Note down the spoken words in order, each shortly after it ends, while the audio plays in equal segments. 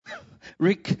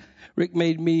Rick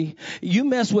made me, you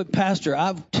mess with Pastor,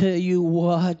 I'll tell you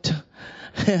what.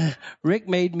 Rick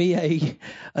made me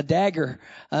a dagger.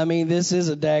 I mean, this is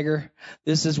a dagger.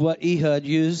 This is what Ehud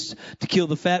used to kill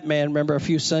the fat man. Remember a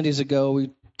few Sundays ago, we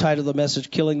titled the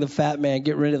message, Killing the Fat Man,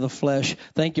 Get Rid of the Flesh.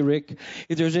 Thank you, Rick.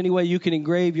 If there's any way you can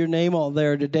engrave your name on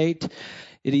there to date,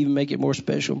 it'd even make it more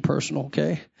special and personal,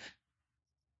 okay?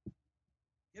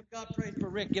 Give God praise for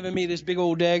Rick giving me this big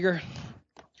old dagger.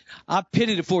 I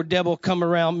pity the poor devil come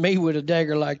around me with a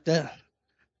dagger like that.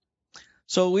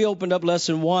 So we opened up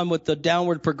lesson 1 with the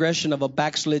downward progression of a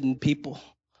backslidden people.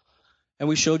 And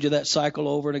we showed you that cycle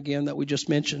over and again that we just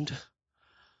mentioned.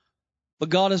 But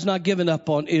God has not given up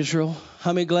on Israel.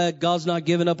 How many glad God's not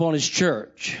given up on his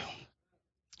church?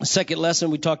 The second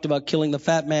lesson, we talked about killing the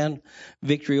fat man,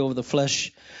 victory over the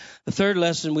flesh. The third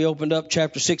lesson, we opened up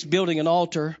chapter 6, building an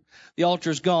altar. The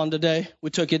altar's gone today. We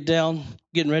took it down,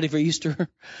 getting ready for Easter.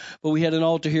 But we had an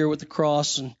altar here with the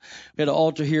cross, and we had an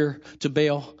altar here to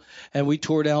Baal. And we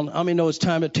tore down. I mean, no, it's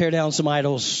time to tear down some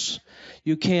idols.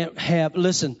 You can't have,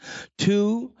 listen,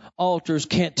 2 altars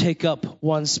can't take up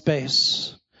one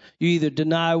space. You either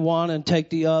deny one and take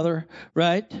the other,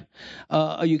 right?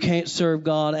 You can't serve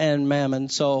God and mammon.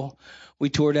 So we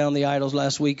tore down the idols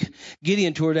last week.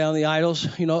 Gideon tore down the idols,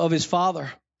 of his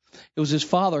father. It was his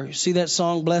father. You see that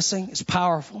song, Blessing? It's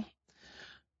powerful.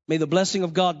 May the blessing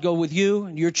of God go with you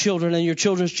and your children and your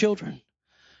children's children.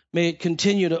 May it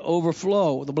continue to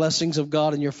overflow with the blessings of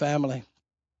God in your family.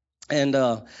 And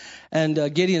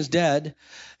Gideon's dad,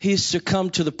 he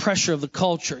succumbed to the pressure of the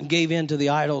culture and gave in to the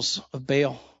idols of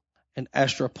Baal and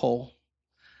Ashtoreth pole.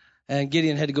 And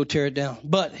Gideon had to go tear it down.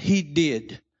 But he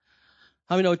did.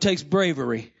 I mean, it takes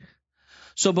bravery.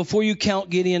 So before you count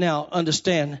Gideon out,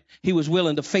 understand he was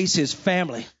willing to face his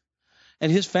family.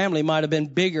 And his family might have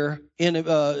been bigger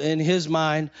in his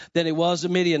mind than it was the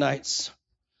Midianites.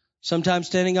 Sometimes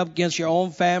standing up against your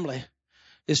own family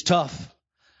is tough.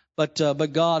 But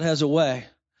God has a way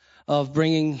of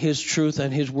bringing his truth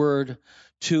and his word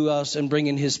to us and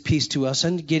bringing his peace to us.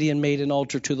 And Gideon made an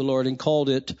altar to the Lord and called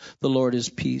it, The Lord is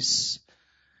Peace.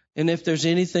 And if there's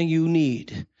anything you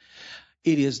need,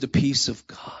 it is the peace of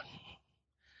God.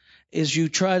 As you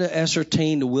try to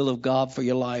ascertain the will of God for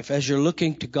your life, as you're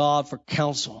looking to God for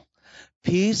counsel,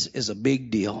 peace is a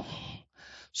big deal.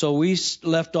 So we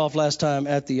left off last time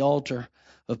at the altar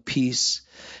of peace.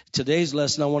 Today's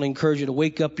lesson, I want to encourage you to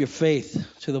wake up your faith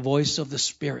to the voice of the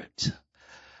Spirit.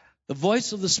 The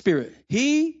voice of the Spirit.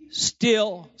 He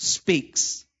still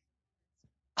speaks.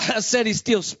 I said he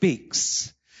still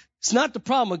speaks. It's not the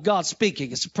problem with God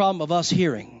speaking. It's the problem of us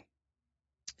hearing.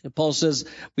 And Paul says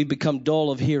we become dull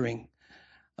of hearing.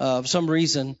 For some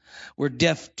reason, we're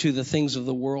deaf to the things of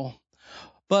the world.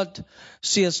 But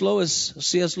C.S.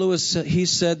 Lewis, he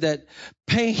said that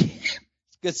pain,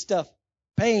 good stuff,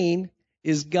 pain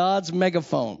is God's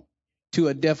megaphone to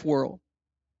a deaf world.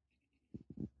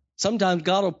 Sometimes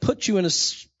God will put you in a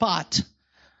spot,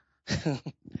 a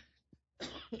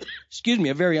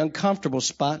very uncomfortable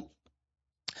spot,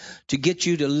 to get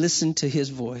you to listen to his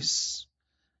voice.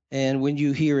 And when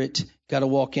you hear it, got to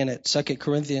walk in it. 2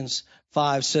 Corinthians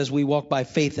 5 says we walk by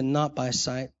faith and not by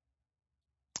sight.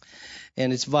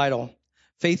 And it's vital.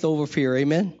 Faith over fear.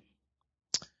 Amen.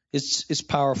 It's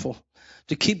powerful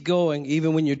to keep going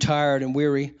even when you're tired and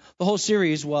weary. The whole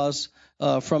series was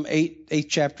from 8th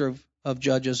chapter of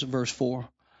Judges, verse 4.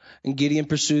 And Gideon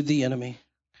pursued the enemy.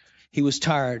 He was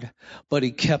tired, but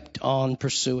he kept on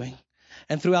pursuing.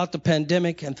 And throughout the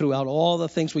pandemic and throughout all the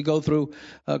things we go through,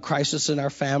 crisis in our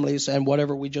families and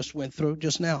whatever we just went through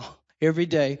just now, every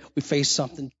day we face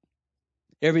something.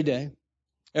 Every day.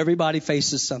 Everybody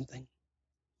faces something.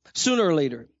 Sooner or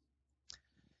later.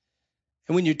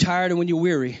 And when you're tired and when you're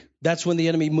weary, that's when the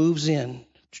enemy moves in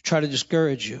to try to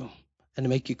discourage you and to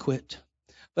make you quit.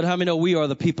 But how many know we are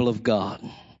the people of God?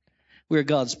 We are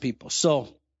God's people. So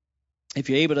if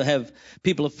you're able to have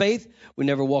people of faith, we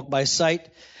never walk by sight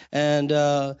and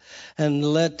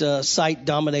let sight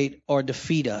dominate or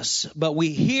defeat us. But we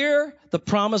hear the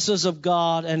promises of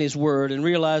God and his word and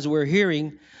realize we're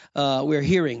hearing,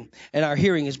 and our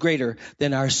hearing is greater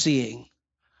than our seeing.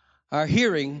 Our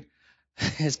hearing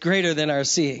is greater than our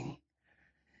seeing.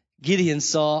 Gideon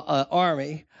saw an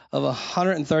army of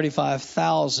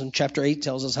 135,000. Chapter 8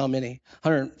 tells us how many.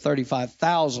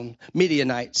 135,000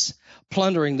 Midianites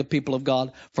plundering the people of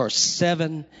God for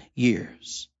 7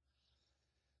 years.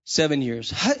 7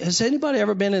 years. Has anybody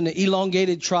ever been in an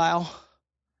elongated trial?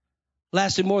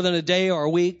 Lasted more than a day or a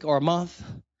week or a month?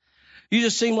 You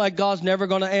just seem like God's never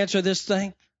going to answer this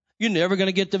thing. You're never going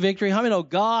to get the victory. How many know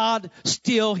God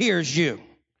still hears you?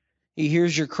 He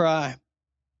hears your cry.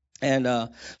 And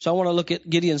so I want to look at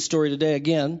Gideon's story today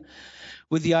again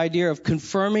with the idea of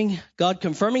God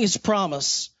confirming his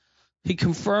promise. He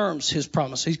confirms his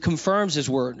promise. He confirms his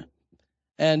word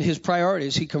and his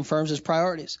priorities. He confirms his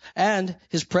priorities and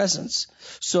his presence.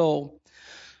 So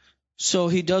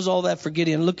he does all that for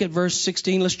Gideon. Look at verse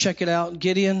 16. Let's check it out.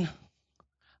 Gideon,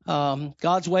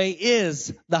 God's way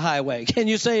is the highway. Can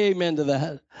you say amen to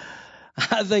that?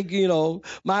 I think,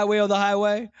 my way or the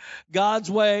highway.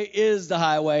 God's way is the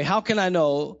highway. How can I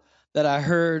know that I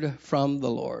heard from the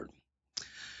Lord?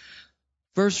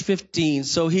 Verse 15.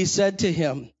 So he said to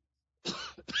him,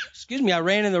 excuse me, I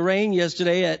ran in the rain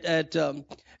yesterday at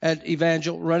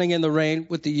Evangel, running in the rain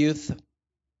with the youth.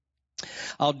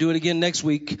 I'll do it again next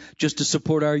week just to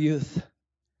support our youth.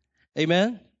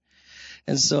 Amen.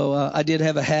 And so I did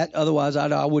have a hat. Otherwise,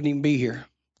 I wouldn't even be here.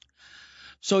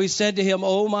 So he said to him,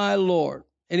 "Oh, my Lord."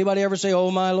 Anybody ever say, "Oh,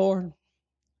 my Lord"?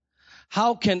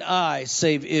 How can I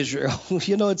save Israel?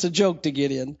 It's a joke to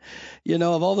Gideon.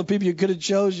 Of all the people you could have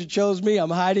chose, you chose me. I'm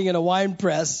hiding in a wine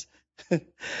press.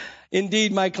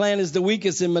 Indeed, my clan is the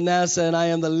weakest in Manasseh, and I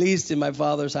am the least in my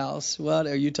father's house. What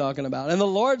are you talking about? And the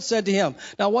Lord said to him,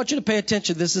 now I want you to pay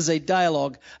attention. This is a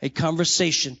dialogue, a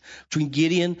conversation between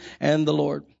Gideon and the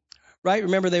Lord. Right?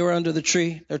 Remember, they were under the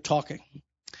tree. They're talking.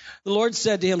 The Lord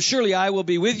said to him, "Surely I will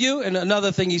be with you." And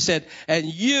another thing he said, "And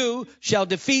you shall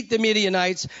defeat the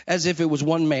Midianites as if it was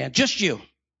one man." Just you.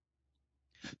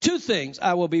 Two things.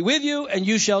 I will be with you, and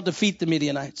you shall defeat the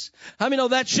Midianites. How many know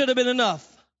that should have been enough?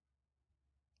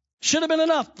 Should have been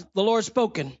enough. The Lord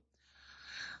spoken.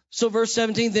 So verse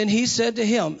 17, then he said to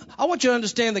him, I want you to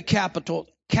understand the capital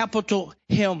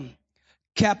him,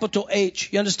 capital H.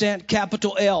 You understand?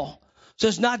 Capital L. So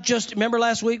it's not just, remember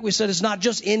last week we said it's not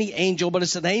just any angel, but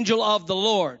it's an angel of the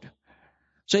Lord.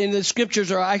 So in the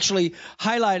scriptures are actually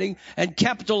highlighting and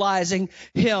capitalizing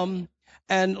him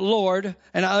and Lord.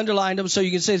 And I underlined them so you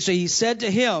can say, so he said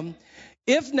to him,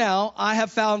 if now I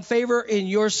have found favor in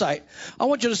your sight. I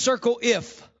want you to circle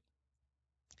if.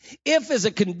 If is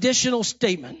a conditional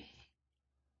statement.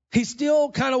 He's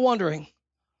still kind of wondering.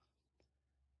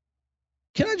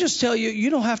 Can I just tell you, you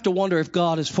don't have to wonder if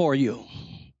God is for you.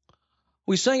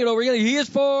 We sang it over again. He is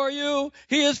for you.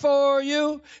 He is for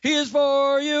you. He is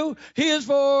for you. He is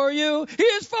for you. He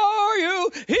is for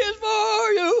you. He is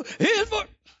for you. He is for.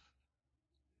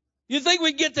 You think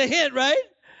we get the hint, right?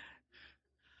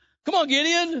 Come on,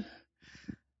 Gideon.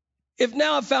 If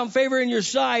now I've found favor in your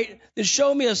sight, then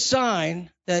show me a sign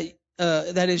that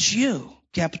it's you,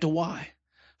 capital Y,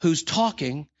 who's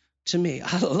talking to me.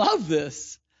 I love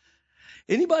this.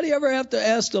 Anybody ever have to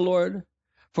ask the Lord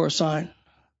for a sign?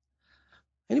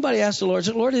 Anybody ask the Lord,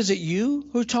 say, Lord, is it you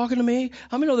who's talking to me?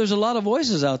 I mean, there's a lot of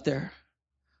voices out there.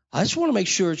 I just want to make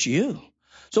sure it's you.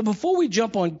 So before we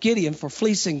jump on Gideon for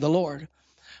fleecing the Lord,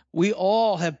 we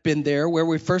all have been there where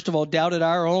we first of all doubted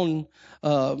our own,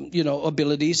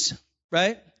 abilities,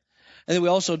 right? And then we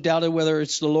also doubted whether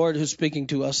it's the Lord who's speaking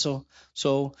to us.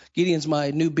 So Gideon's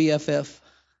my new BFF.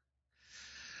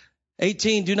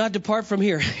 18, do not depart from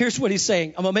here. Here's what he's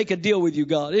saying. I'm going to make a deal with you,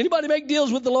 God. Anybody make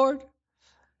deals with the Lord?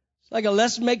 Like a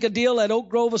let's make a deal at Oak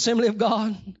Grove Assembly of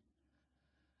God.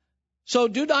 So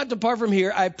do not depart from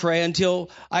here, I pray, until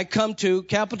I come to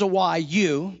capital Y,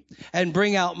 you, and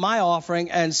bring out my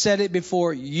offering and set it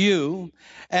before you.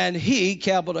 And he,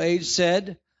 capital H,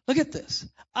 said, look at this.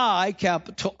 I,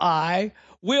 capital I,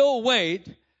 will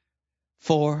wait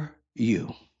for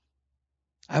you.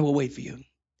 I will wait for you.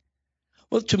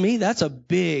 Well, to me, that's a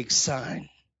big sign.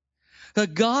 The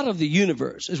God of the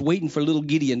universe is waiting for little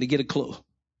Gideon to get a clue.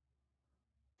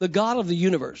 The God of the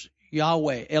universe,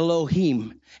 Yahweh,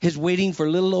 Elohim, is waiting for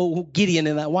little old Gideon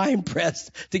in that wine press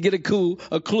to get a clue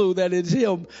that it's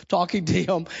him talking to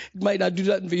him. It might not do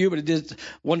nothing for you, but it did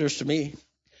wonders to me.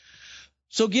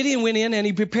 So Gideon went in and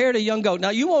he prepared a young goat.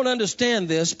 Now, you won't understand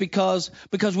this because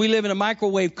we live in a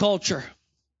microwave culture,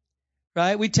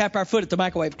 right? We tap our foot at the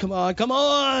microwave. Come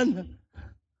on.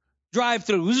 Drive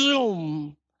through,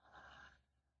 zoom.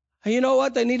 And you know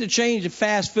what? They need to change to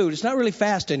fast food. It's not really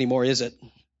fast anymore, is it?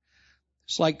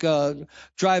 It's like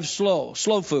drive slow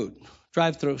food,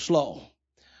 drive through slow.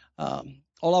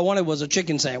 All I wanted was a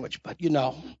chicken sandwich, but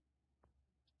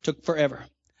took forever.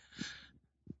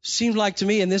 Seems like to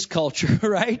me in this culture,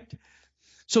 right?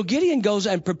 So Gideon goes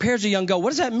and prepares a young goat.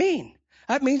 What does that mean?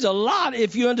 That means a lot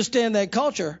if you understand that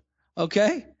culture,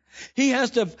 okay? He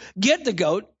has to get the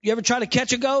goat. You ever try to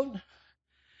catch a goat?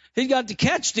 He's got to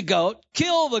catch the goat,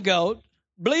 kill the goat,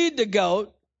 bleed the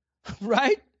goat,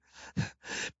 right?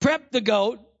 Prep the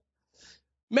goat,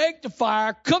 make the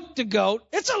fire, cook the goat.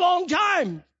 It's a long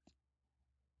time.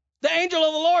 The angel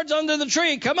of the Lord's under the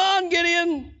tree. Come on,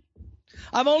 Gideon.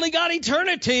 I've only got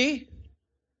eternity.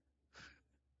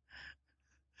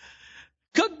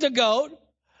 Cook the goat.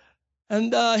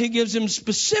 And he gives him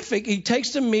specific. He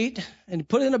takes the meat and he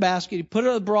put it in a basket. He put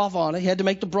a broth on it. He had to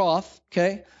make the broth.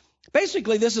 Okay.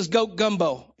 Basically, this is goat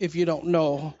gumbo, if you don't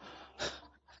know.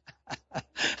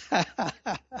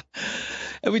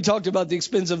 And we talked about the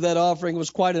expense of that offering. It was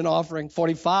quite an offering,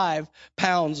 45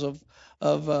 pounds of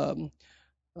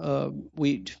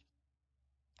wheat.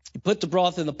 He put the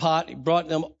broth in the pot. He brought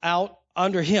them out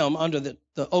under the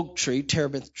oak tree.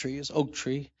 Terebinth tree is oak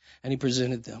tree. And he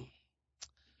presented them.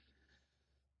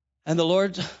 And the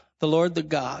Lord, the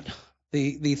God,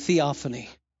 the theophany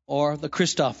or the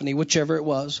Christophany, whichever it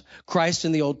was, Christ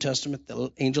in the Old Testament,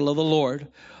 the angel of the Lord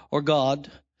or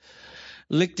God,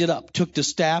 licked it up, took the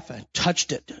staff and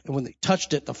touched it. And when they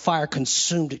touched it, the fire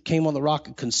consumed it, came on the rock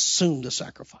and consumed the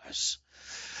sacrifice.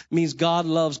 It means God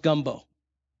loves gumbo.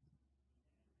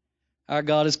 Our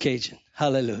God is Cajun.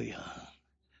 Hallelujah.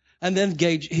 And then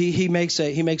he makes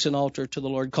an altar to the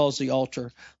Lord, calls the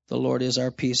altar, the Lord is our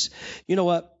peace. You know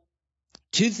what?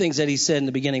 Two things that he said in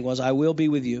the beginning was, I will be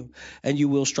with you and you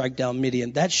will strike down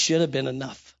Midian. That should have been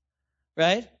enough,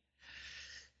 right?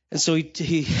 And so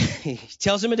he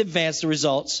tells him in advance the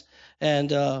results.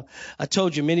 And I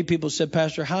told you, many people said,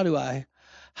 Pastor, how do I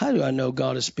know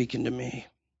God is speaking to me?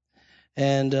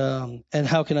 And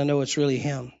how can I know it's really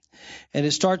him? And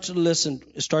it starts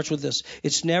with this.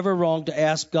 It's never wrong to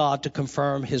ask God to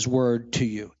confirm his word to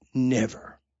you.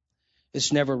 Never.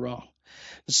 It's never wrong.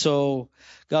 So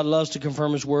God loves to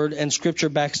confirm his word, and Scripture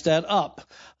backs that up.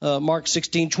 Mark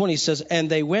 16:20 says, and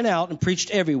they went out and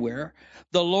preached everywhere,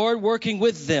 the Lord working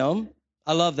with them.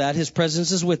 I love that. His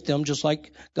presence is with them, just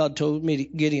like God told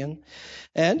Gideon.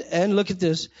 And look at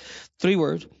this. 3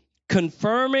 words.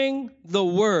 Confirming the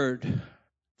word.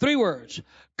 3 words.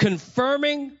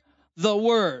 Confirming the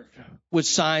word with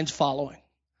signs following.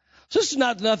 So this is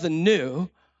not nothing new.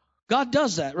 God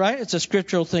does that, right? It's a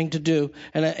scriptural thing to do.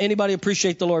 And anybody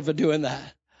appreciate the Lord for doing that?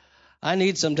 I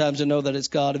need sometimes to know that it's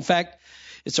God. In fact,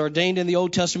 it's ordained in the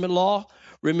Old Testament law.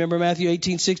 Remember Matthew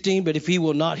 18:16. But if he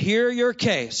will not hear your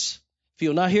case,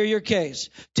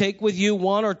 take with you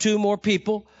 1 or 2 more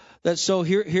people.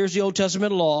 Here's the Old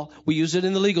Testament law. We use it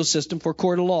in the legal system for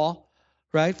court of law,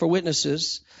 right? For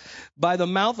witnesses. By the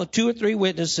mouth of 2 or 3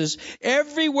 witnesses,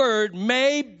 every word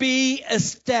may be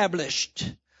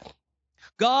established.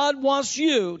 God wants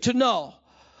you to know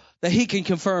that he can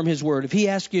confirm his word. If he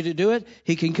asks you to do it,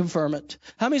 he can confirm it.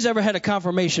 How many's ever had a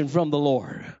confirmation from the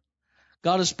Lord?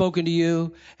 God has spoken to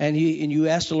you, and you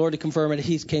asked the Lord to confirm it.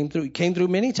 He came through. He came through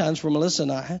many times for Melissa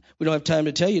and I. We don't have time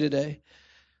to tell you today.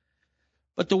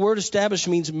 But the word established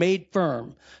means made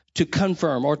firm, to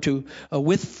confirm, or to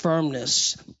with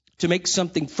firmness, to make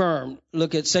something firm.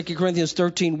 Look at 2 Corinthians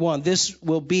 13:1. This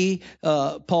will be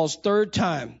Paul's 3rd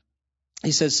time.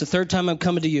 He says, the 3rd time I'm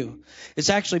coming to you. It's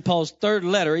actually Paul's 3rd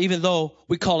letter, even though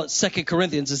we call it 2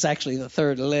 Corinthians. It's actually the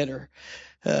 3rd letter.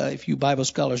 If you Bible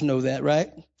scholars know that,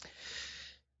 right?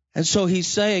 And so he's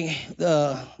saying,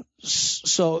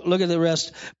 so look at the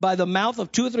rest. By the mouth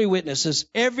of 2 or 3 witnesses,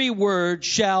 every word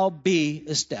shall be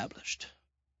established.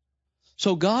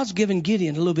 So God's given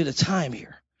Gideon a little bit of time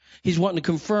here. He's wanting to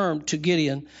confirm to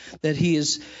Gideon that he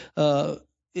is,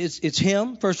 it's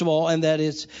him, first of all, and that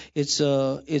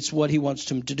it's what he wants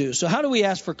him to do. So how do we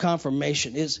ask for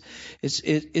confirmation? Is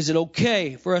it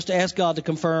okay for us to ask God to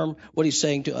confirm what he's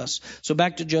saying to us? So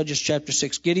back to Judges chapter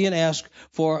 6. Gideon asked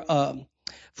for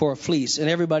a fleece, and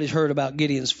everybody's heard about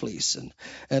Gideon's fleece.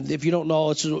 And if you don't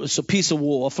know, it's a piece of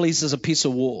wool. A fleece is a piece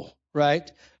of wool,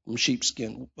 right? From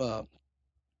sheepskin.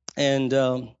 And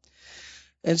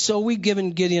so we've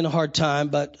given Gideon a hard time,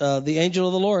 but the angel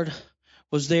of the Lord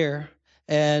was there.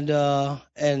 And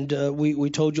we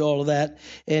told you all of that.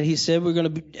 And he said, we're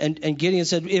going to, and Gideon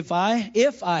said, if I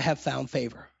have found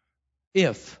favor,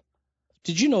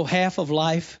 did you know half of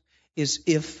life is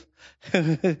if?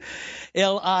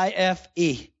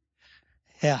 L-I-F-E.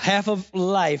 Yeah, half of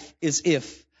life is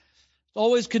if.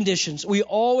 Always conditions. We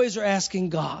always are asking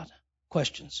God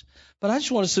questions. But I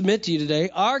just want to submit to you today,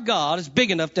 our God is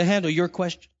big enough to handle your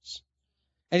questions.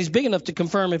 And he's big enough to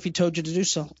confirm if he told you to do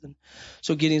something.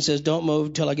 So Gideon says, don't move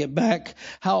until I get back.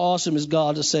 How awesome is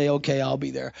God to say, okay, I'll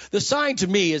be there. The sign to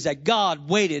me is that God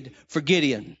waited for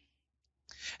Gideon.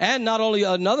 And not only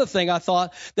another thing, I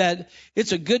thought that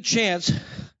it's a good chance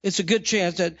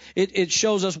that it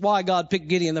shows us why God picked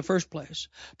Gideon in the first place.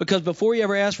 Because before he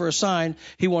ever asked for a sign,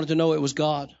 he wanted to know it was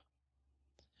God.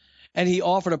 And he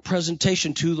offered a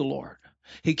presentation to the Lord.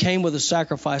 He came with a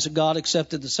sacrifice. God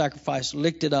accepted the sacrifice,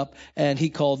 licked it up, and he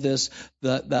called this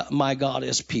the my God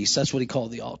is peace. That's what he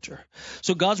called the altar.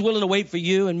 So God's willing to wait for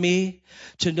you and me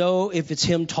to know if it's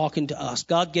him talking to us.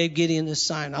 God gave Gideon this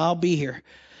sign. I'll be here.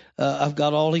 I've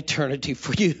got all eternity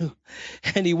for you.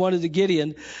 And he wanted the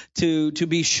Gideon to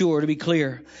be sure, to be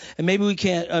clear. And maybe we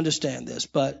can't understand this,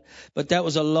 but that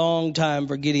was a long time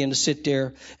for Gideon to sit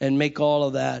there and make all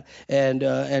of that.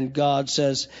 And God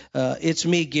says, it's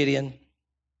me, Gideon.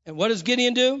 And what does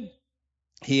Gideon do?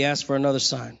 He asks for another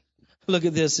sign. Look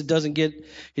at this. He doesn't get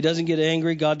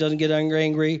angry. God doesn't get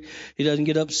angry. He doesn't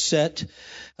get upset.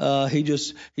 He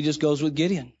just goes with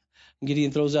Gideon.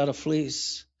 Gideon throws out a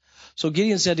fleece. So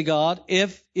Gideon said to God,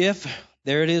 if,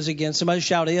 there it is again. Somebody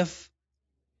shout,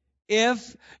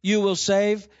 if you will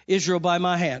save Israel by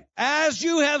my hand, as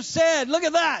you have said. Look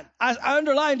at that. I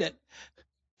underlined it.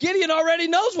 Gideon already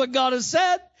knows what God has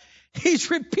said.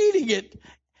 He's repeating it.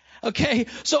 Okay.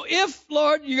 So if,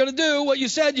 Lord, you're going to do what you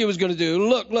said you was going to do,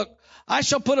 look, I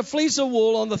shall put a fleece of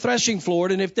wool on the threshing floor.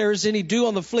 And if there is any dew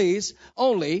on the fleece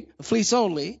only,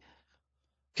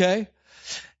 okay.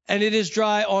 And it is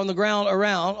dry on the ground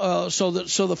around, so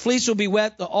the fleece will be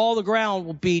wet, all the ground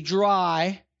will be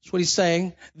dry. That's what he's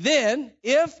saying. Then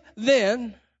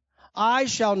I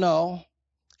shall know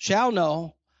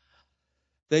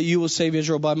that you will save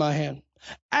Israel by my hand,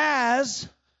 as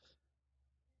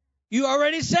you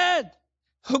already said.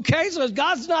 Okay, so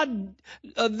God's not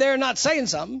there, not saying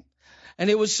something, and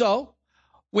it was so.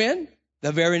 When?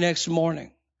 The very next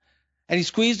morning, and he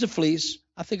squeezed the fleece.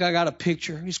 I think I got a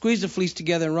picture. He squeezed the fleece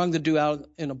together and wrung the dew out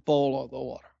in a bowl of the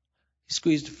water. He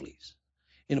squeezed the fleece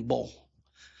in a bowl.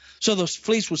 So the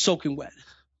fleece was soaking wet.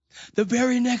 The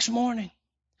very next morning,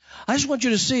 I just want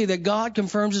you to see that God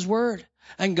confirms his word.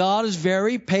 And God is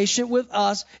very patient with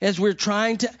us as we're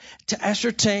trying to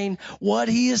ascertain what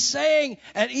he is saying.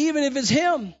 And even if it's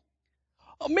him,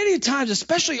 many times,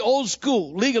 especially old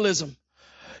school legalism,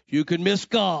 you can miss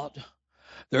God.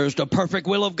 There's the perfect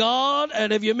will of God,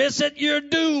 and if you miss it, you're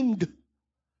doomed.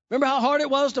 Remember how hard it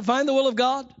was to find the will of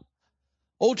God?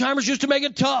 Old timers used to make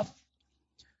it tough.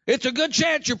 It's a good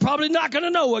chance you're probably not going to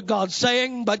know what God's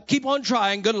saying, but keep on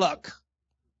trying. Good luck.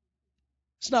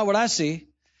 It's not what I see.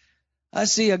 I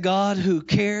see a God who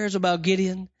cares about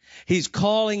Gideon. He's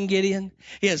calling Gideon.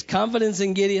 He has confidence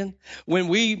in Gideon when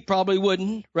we probably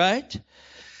wouldn't, right?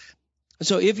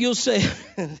 So if you'll say,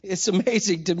 it's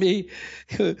amazing to me,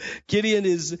 Gideon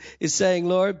is saying,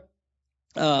 Lord,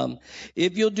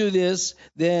 if you'll do this,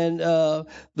 then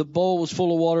the bowl was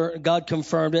full of water. God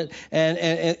confirmed it. And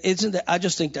isn't that, I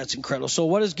just think that's incredible. So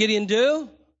what does Gideon do?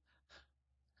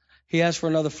 He asked for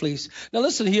another fleece. Now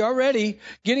listen,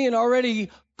 Gideon already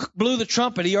blew the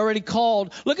trumpet. He already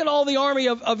called. Look at all the army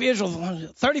of Israel.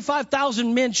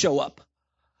 35,000 men show up.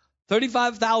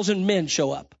 35,000 men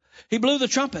show up. He blew the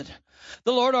trumpet.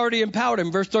 The Lord already empowered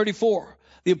him. Verse 34.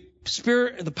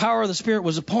 The power of the Spirit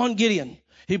was upon Gideon.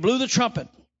 He blew the trumpet,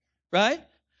 right?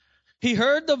 He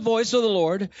heard the voice of the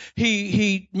Lord.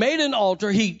 He made an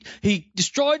altar. He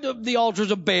destroyed the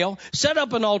altars of Baal, set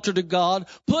up an altar to God,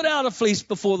 put out a fleece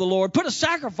before the Lord, put a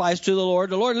sacrifice to the Lord.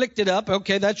 The Lord licked it up.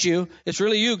 Okay, that's you. It's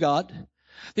really you, God.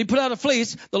 He put out a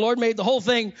fleece. The Lord made the whole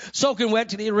thing soaking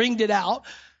wet. He wringed it out.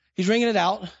 He's wringing it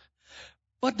out.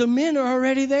 But the men are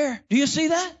already there. Do you see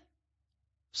that?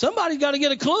 Somebody's got to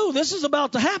get a clue. This is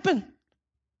about to happen.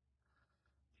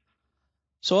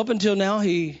 So up until now,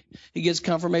 he gets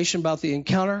confirmation about the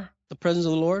encounter, the presence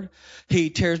of the Lord. He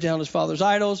tears down his father's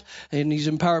idols, and he's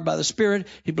empowered by the Spirit.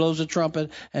 He blows the trumpet,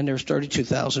 and there's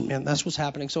 32,000 men. That's what's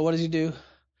happening. So what does he do?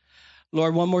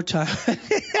 Lord, one more time.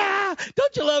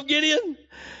 Don't you love Gideon?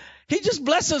 He just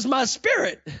blesses my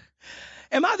spirit.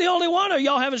 Am I the only one? Are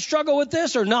y'all having struggle with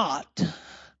this or not?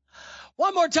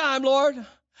 One more time, Lord.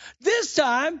 This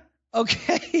time,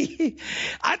 okay,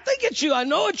 I think it's you. I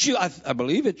know it's you. I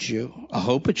believe it's you. I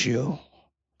hope it's you.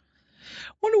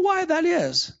 Wonder why that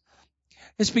is.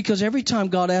 It's because every time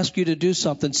God asks you to do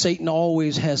something, Satan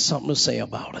always has something to say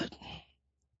about it.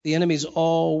 The enemy's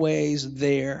always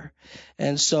there.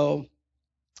 And so,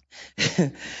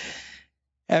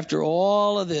 after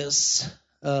all of this,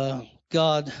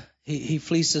 God, he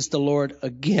fleeces the Lord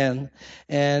again,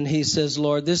 and he says,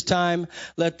 Lord, this time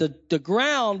let the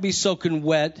ground be soaking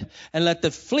wet and let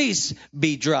the fleece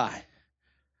be dry.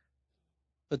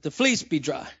 Let the fleece be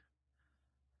dry.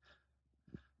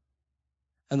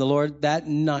 And the Lord, that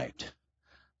night,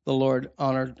 the Lord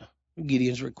honored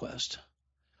Gideon's request.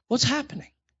 What's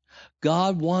happening?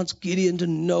 God wants Gideon to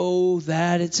know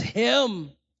that it's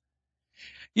him.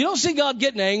 You don't see God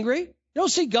getting angry. You don't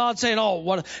see God saying, oh,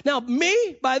 what? Now,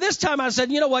 me, by this time, I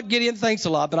said, you know what, Gideon, thanks a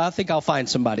lot, but I think I'll find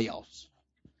somebody else.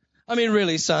 I mean,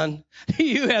 really, son,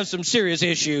 you have some serious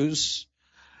issues.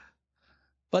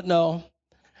 But no,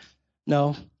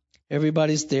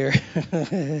 everybody's there.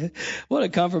 What a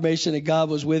confirmation that God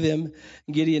was with him.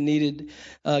 Gideon needed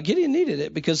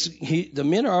it because the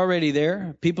men are already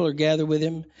there. People are gathered with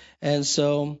him. And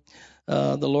so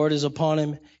the Lord is upon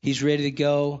him. He's ready to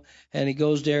go. And he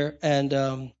goes there.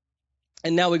 And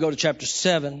now we go to chapter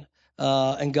 7.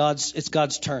 And it's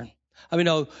God's turn. I mean,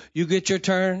 no, you get your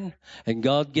turn and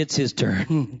God gets his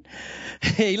turn.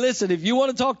 Hey, listen, if you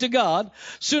want to talk to God,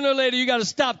 sooner or later you got to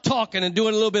stop talking and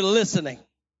doing a little bit of listening.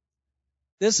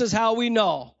 This is how we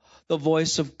know the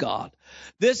voice of God.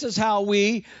 This is how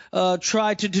we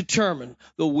try to determine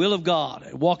the will of God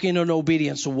and walk in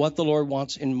obedience to what the Lord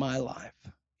wants in my life,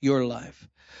 your life.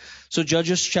 So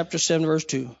Judges chapter 7, verse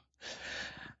 2.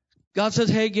 God says,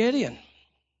 hey, Gideon.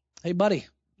 Hey, buddy.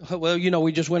 Well,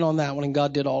 we just went on that one, and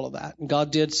God did all of that. And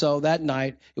God did so that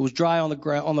night. It was dry on the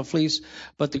ground, on the fleece,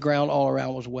 but the ground all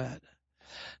around was wet.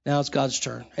 Now it's God's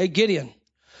turn. Hey, Gideon,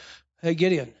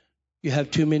 you have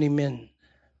too many men.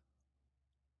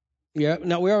 Yeah.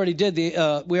 Now we already did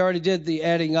the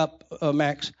adding up,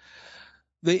 Max.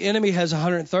 The enemy has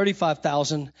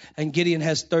 135,000, and Gideon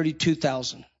has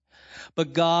 32,000.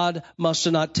 But God must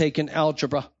have not taken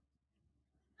algebra.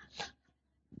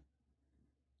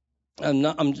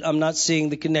 I'm not seeing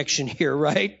the connection here,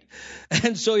 right?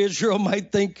 And so Israel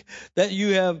might think that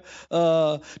you have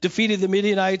defeated the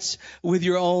Midianites with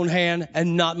your own hand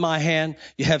and not my hand.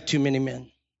 You have too many men.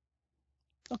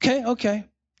 Okay.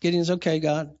 Gideon's okay,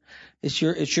 God. It's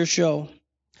your show.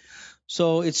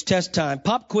 So it's test time.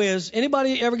 Pop quiz.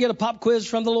 Anybody ever get a pop quiz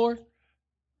from the Lord?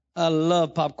 I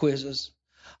love pop quizzes.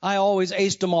 I always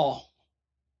aced them all.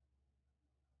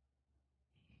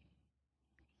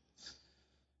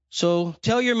 So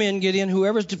tell your men, Gideon,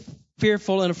 whoever's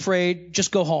fearful and afraid,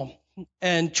 just go home.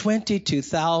 And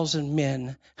 22,000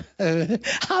 men.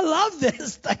 I love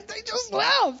this. They just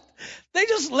left. They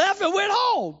just left and went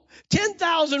home.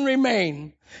 10,000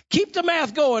 remain. Keep the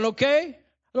math going, okay?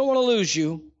 I don't want to lose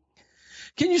you.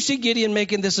 Can you see Gideon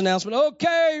making this announcement?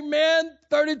 Okay, men,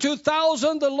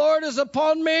 32,000, the Lord is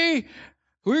upon me.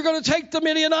 We're going to take the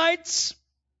Midianites.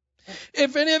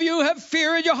 If any of you have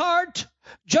fear in your heart,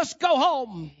 just go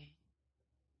home.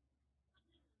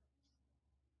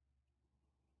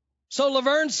 So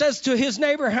Laverne says to his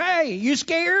neighbor, hey, you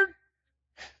scared?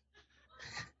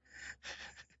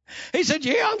 He said,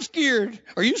 yeah, I'm scared.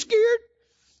 Are you scared?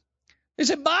 He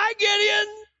said, bye, Gideon.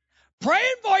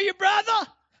 Praying for you, brother.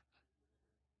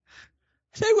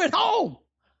 They went home.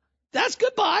 That's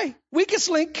goodbye. Weakest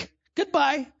link.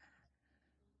 Goodbye.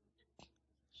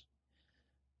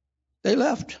 They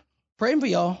left. Praying for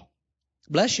y'all.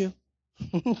 Bless you.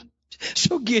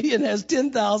 So Gideon has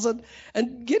 10,000,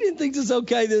 and Gideon thinks it's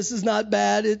okay. This is not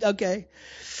bad. Okay,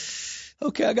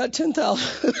 I got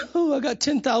 10,000. I got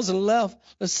 10,000 left.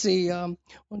 Let's see.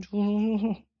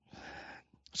 So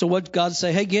what God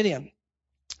say? Hey, Gideon,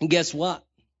 and guess what?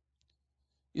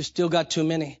 You still got too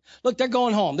many. Look, they're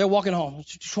going home. They're walking home.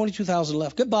 22,000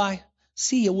 left. Goodbye.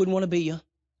 See you. Wouldn't want to be you.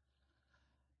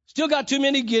 Still got too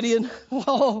many, Gideon.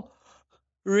 Oh,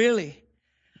 really?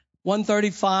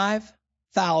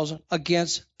 135,000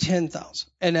 against 10,000.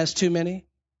 And that's too many.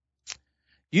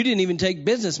 You didn't even take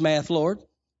business math, Lord.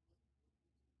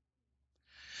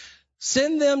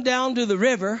 Send them down to the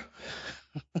river.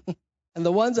 And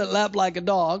the ones that lap like a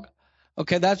dog.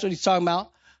 Okay, that's what he's talking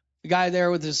about. The guy there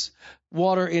with his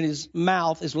water in his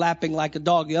mouth is lapping like a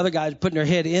dog. The other guy's putting their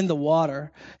head in the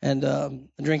water and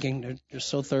drinking. They're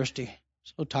so thirsty,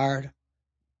 so tired.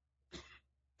 You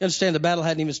understand the battle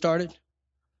hadn't even started?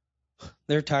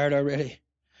 They're tired already.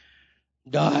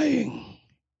 Dying.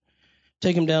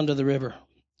 Take him down to the river.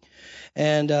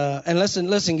 And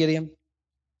listen, Gideon.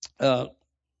 The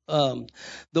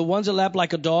ones that lap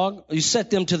like a dog, you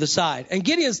set them to the side. And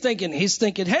Gideon's thinking,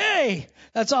 hey,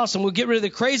 that's awesome. We'll get rid of the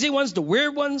crazy ones, the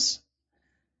weird ones.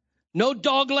 No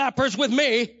dog lappers with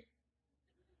me.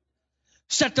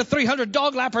 Set the 300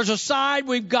 dog lappers aside.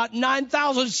 We've got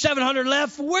 9,700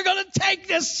 left. We're going to take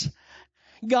this.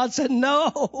 God said,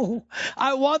 no,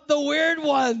 I want the weird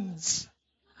ones.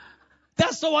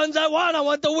 That's the ones I want. I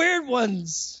want the weird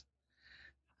ones.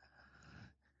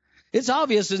 It's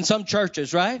obvious in some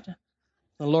churches, right?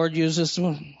 The Lord used this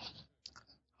one.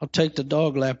 I'll take the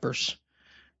dog lappers.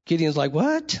 Gideon's like,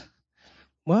 what?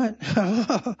 What?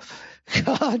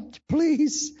 God,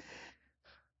 please.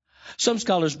 Some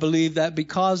scholars believe that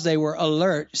because they were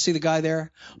alert, see the guy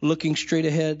there looking straight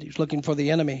ahead, he's looking for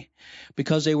the enemy.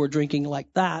 Because they were drinking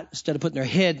like that, instead of putting their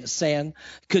head in the sand,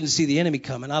 couldn't see the enemy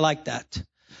coming. I like that.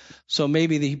 So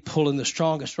maybe they pull in the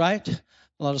strongest, right?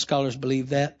 A lot of scholars believe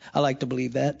that. I like to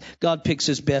believe that. God picks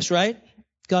his best, right?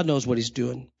 God knows what he's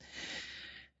doing.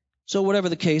 So whatever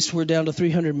the case, we're down to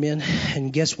 300 men.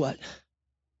 And guess what?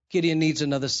 Gideon needs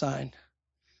another sign.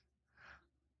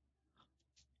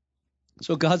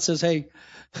 So God says, hey,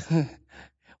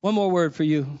 one more word for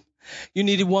you. You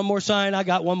needed one more sign. I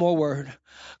got one more word.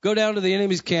 Go down to the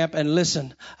enemy's camp and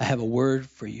listen. I have a word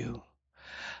for you.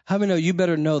 How many know you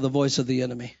better know the voice of the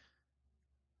enemy?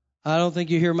 I don't think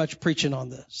you hear much preaching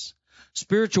on this.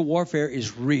 Spiritual warfare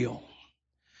is real.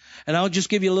 And I'll just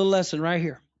give you a little lesson right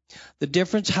here. The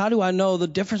difference, how do I know the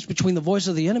difference between the voice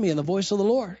of the enemy and the voice of the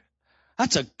Lord?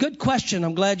 That's a good question.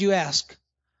 I'm glad you asked.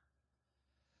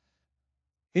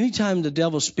 Anytime the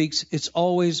devil speaks, it's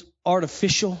always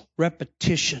artificial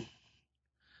repetition.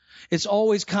 It's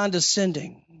always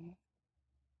condescending.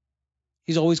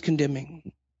 He's always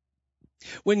condemning.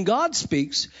 When God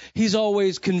speaks, he's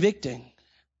always convicting.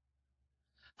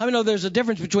 How many know there's a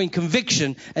difference between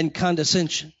conviction and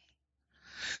condescension?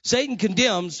 Satan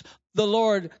condemns, the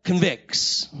Lord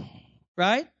convicts.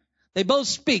 Right? They both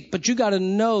speak, but you got to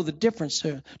know the difference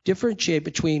there. Differentiate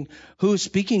between who's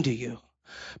speaking to you.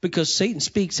 Because Satan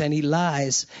speaks and he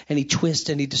lies and he twists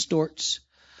and he distorts.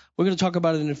 We're going to talk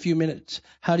about it in a few minutes.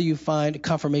 How do you find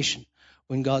confirmation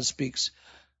when God speaks?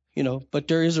 But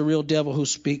there is a real devil who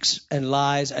speaks and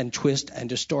lies and twists and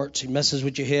distorts. He messes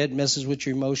with your head, messes with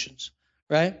your emotions.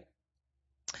 Right?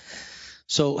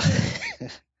 So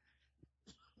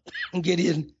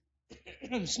Gideon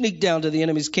sneaked down to the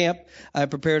enemy's camp. I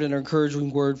prepared an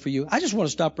encouraging word for you. I just want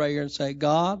to stop right here and say,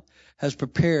 God has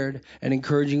prepared an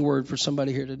encouraging word for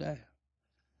somebody here today.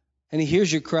 And he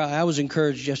hears your cry. I was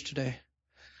encouraged yesterday.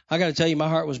 I got to tell you, my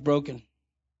heart was broken.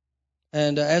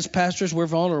 And as pastors, we're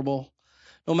vulnerable.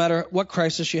 No matter what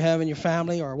crisis you have in your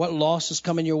family or what loss is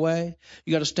coming your way,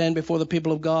 you got to stand before the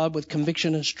people of God with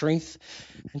conviction and strength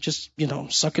and just,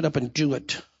 suck it up and do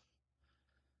it.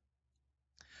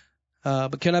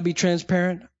 But can I be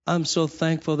transparent? I'm so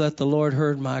thankful that the Lord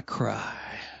heard my cry.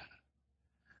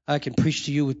 I can preach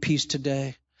to you with peace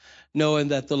today, knowing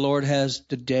that the Lord has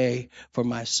the day for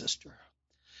my sister.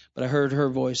 But I heard her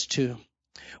voice too.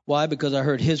 Why? Because I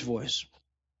heard his voice.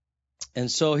 And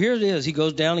so here it is. He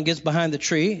goes down and gets behind the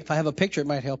tree. If I have a picture, it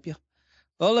might help you.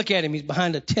 Oh, look at him. He's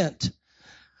behind a tent.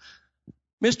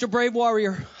 Mr. Brave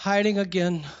Warrior hiding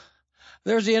again.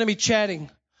 There's the enemy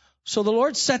chatting. So the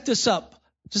Lord set this up.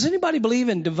 Does anybody believe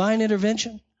in divine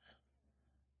intervention?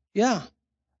 Yeah.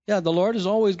 Yeah, the Lord has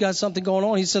always got something going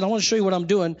on. He said, I want to show you what I'm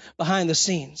doing behind the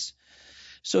scenes.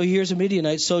 So he hears a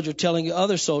Midianite soldier telling the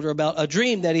other soldier about a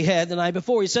dream that he had the night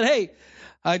before. He said, hey,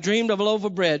 I dreamed of a loaf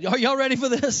of bread. Are y'all ready for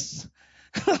this?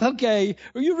 Okay.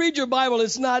 When you read your Bible,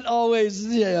 it's not always,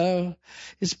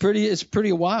 it's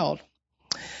pretty wild.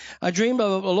 I dreamed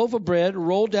of a loaf of bread,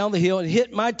 rolled down the hill and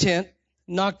hit my tent,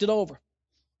 knocked it over.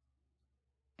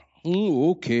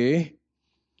 Okay. Did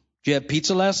you have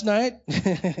pizza last night?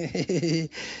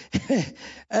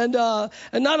 And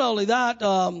not only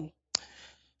that,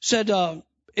 said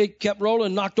it kept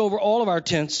rolling, knocked over all of our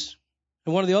tents.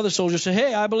 And one of the other soldiers said,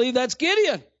 hey, I believe that's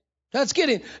Gideon. That's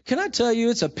Gideon. Can I tell you,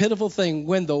 it's a pitiful thing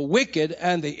when the wicked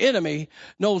and the enemy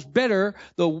knows better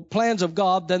the plans of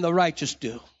God than the righteous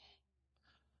do.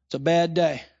 It's a bad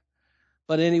day.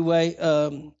 But anyway,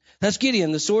 that's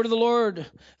Gideon. The sword of the Lord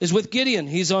is with Gideon.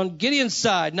 He's on Gideon's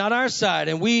side, not our side.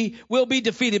 And we will be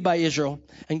defeated by Israel.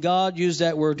 And God used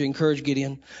that word to encourage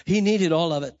Gideon. He needed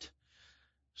all of it.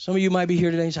 Some of you might be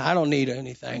here today and say, I don't need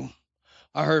anything.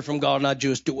 I heard from God, not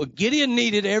just do it. Gideon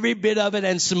needed every bit of it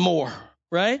and some more,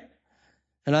 right?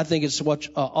 And I think it's such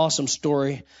an awesome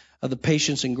story of the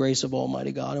patience and grace of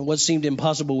Almighty God. And what seemed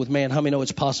impossible with man, how many know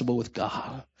it's possible with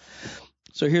God?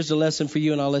 So here's the lesson for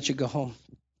you, and I'll let you go home.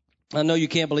 I know you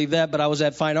can't believe that, but I was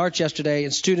at Fine Arts yesterday,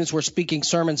 and students were speaking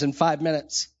sermons in 5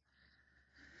 minutes.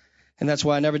 And that's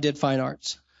why I never did Fine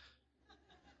Arts.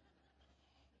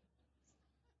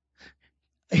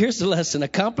 Here's the lesson.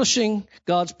 Accomplishing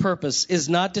God's purpose is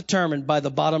not determined by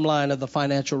the bottom line of the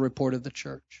financial report of the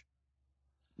church.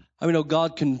 I mean,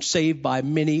 God can save by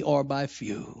many or by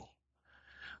few.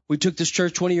 We took this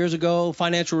church 20 years ago.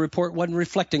 Financial report wasn't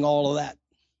reflecting all of that.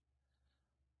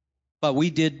 But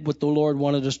we did what the Lord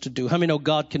wanted us to do. How many know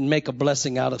God can make a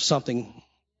blessing out of something?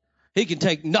 He can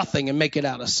take nothing and make it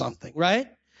out of something, right?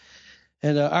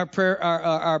 And our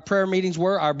prayer meetings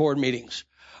were our board meetings.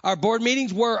 Our board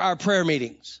meetings were our prayer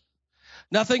meetings.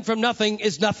 Nothing from nothing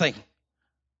is nothing.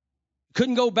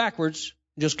 Couldn't go backwards,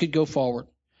 just could go forward.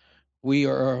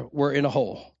 We're in a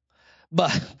hole.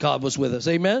 But God was with us.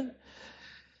 Amen?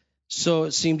 So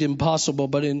it seemed impossible,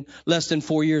 but in less than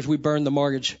 4 years, we burned the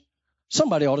mortgage.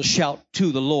 Somebody ought to shout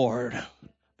to the Lord,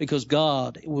 because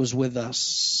God was with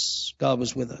us. God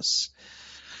was with us.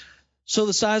 So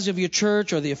the size of your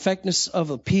church or the effectiveness of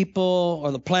the people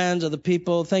or the plans of the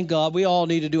people, thank God, we all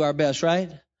need to do our best,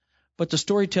 right? But the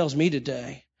story tells me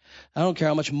today, I don't care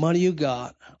how much money you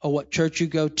got or what church you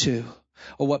go to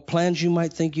or what plans you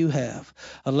might think you have.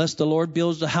 Unless the Lord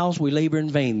builds the house, we labor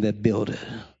in vain that build it.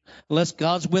 Unless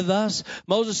God's with us.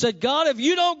 Moses said, God, if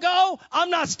you don't go, I'm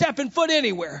not stepping foot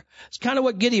anywhere. It's kind of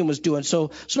what Gideon was doing.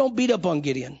 So don't beat up on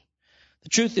Gideon. The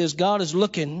truth is God is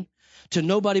looking to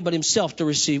nobody but himself to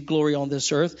receive glory on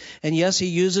this earth. And yes, he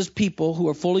uses people who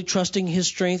are fully trusting his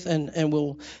strength and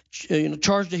will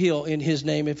charge the hill in his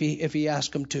name if he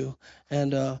asks them to.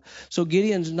 And so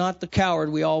Gideon's not the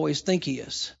coward we always think he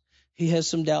is. He has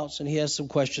some doubts and he has some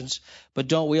questions. But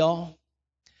don't we all?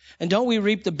 And don't we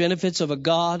reap the benefits of a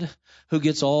God who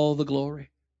gets all the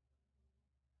glory?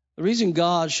 The reason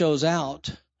God shows out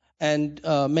and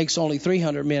makes only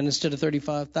 300 men instead of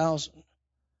 35,000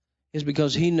 is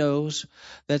because he knows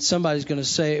that somebody's going to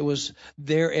say it was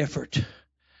their effort.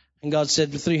 And God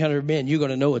said to 300 men, you're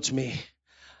going to know it's me.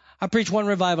 I preached one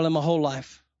revival in my whole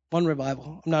life. One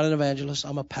revival. I'm not an evangelist.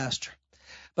 I'm a pastor.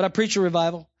 But I preached a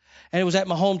revival. And it was at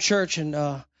my home church. And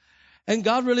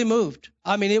God really moved.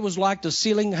 I mean, it was like the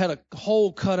ceiling had a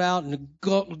hole cut out. And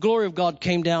the glory of God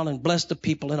came down and blessed the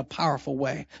people in a powerful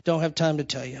way. Don't have time to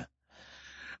tell you.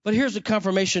 But here's the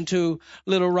confirmation to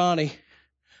little Ronnie.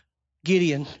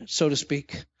 Gideon, so to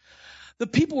speak. The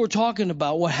people were talking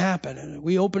about what happened. And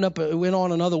we opened up, it went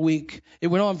on another week. It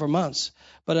went on for months.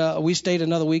 But we stayed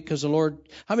another week because the Lord,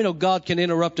 how many know God can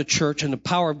interrupt a church and the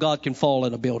power of God can fall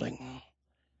in a building?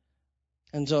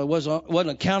 And so it wasn't on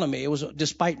account of me. It was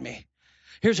despite me.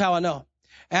 Here's how I know.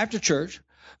 After church,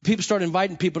 people started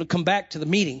inviting people to come back to the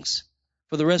meetings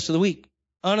for the rest of the week.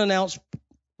 Unannounced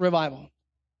revival.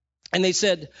 And they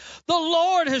said, the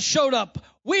Lord has showed up.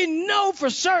 We know for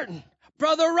certain.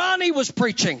 Brother Ronnie was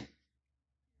preaching.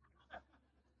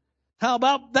 How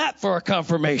about that for a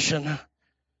confirmation?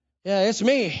 Yeah, it's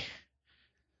me.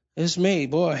 It's me,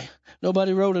 boy.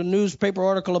 Nobody wrote a newspaper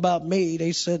article about me.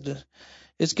 They said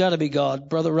it's got to be God.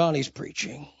 Brother Ronnie's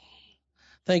preaching.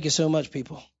 Thank you so much,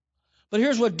 people. But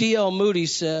here's what D.L. Moody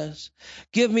says.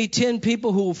 Give me 10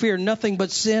 people who will fear nothing but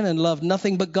sin and love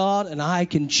nothing but God, and I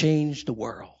can change the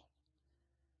world.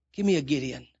 Give me a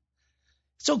Gideon.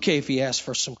 It's okay if he asks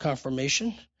for some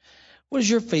confirmation. What is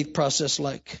your faith process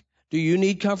like? Do you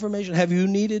need confirmation? Have you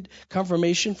needed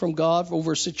confirmation from God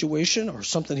over a situation or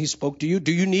something he spoke to you?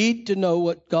 Do you need to know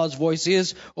what God's voice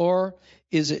is, or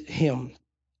is it him?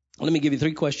 Let me give you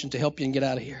 3 questions to help you and get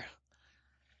out of here.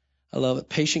 I love it.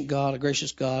 Patient God, a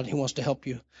gracious God. He wants to help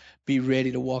you be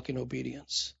ready to walk in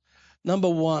obedience. Number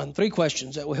 1, 3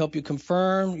 questions that will help you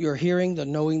confirm your hearing, the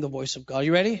knowing the voice of God.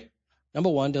 You ready? Number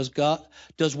 1,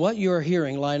 does what you're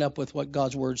hearing line up with what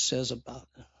God's word says about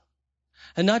it?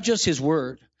 And not just his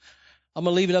word. I'm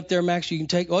going to leave it up there, Max. You can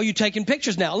take, you're taking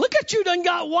pictures now. Look at you, done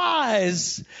got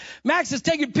wise. Max is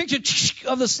taking pictures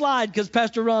of the slide because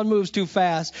Pastor Ron moves too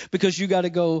fast because you got to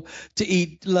go to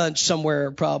eat lunch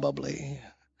somewhere probably.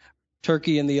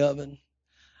 Turkey in the oven.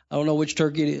 I don't know which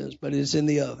turkey it is, but it's in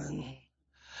the oven.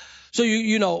 So,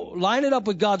 you line it up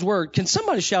with God's word. Can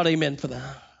somebody shout amen for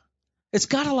that? It's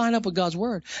got to line up with God's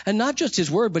word. And not just his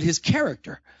word, but his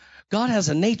character. God has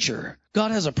a nature.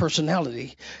 God has a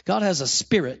personality. God has a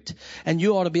spirit. And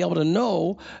you ought to be able to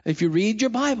know if you read your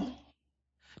Bible.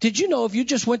 Did you know if you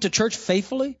just went to church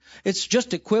faithfully, it's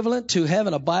just equivalent to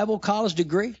having a Bible college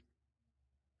degree?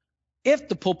 If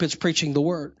the pulpit's preaching the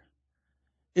word.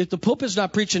 If the pulpit's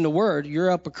not preaching the word,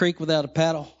 you're up a creek without a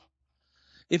paddle.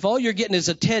 If all you're getting is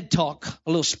a TED talk, a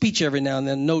little speech every now and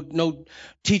then, no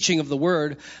teaching of the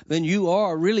word, then you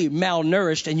are really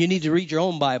malnourished and you need to read your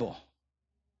own Bible.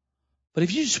 But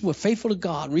if you just were faithful to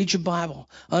God, read your Bible,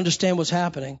 understand what's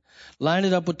happening, line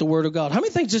it up with the word of God. How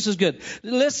many think this is good?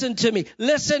 Listen to me.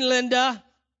 Listen, Linda.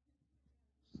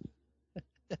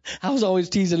 I was always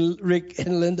teasing Rick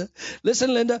and Linda.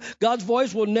 Listen, Linda, God's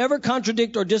voice will never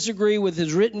contradict or disagree with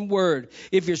his written word.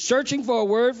 If you're searching for a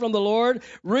word from the Lord,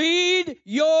 read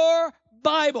your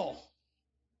Bible.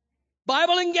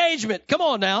 Bible engagement. Come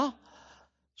on now.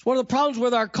 It's one of the problems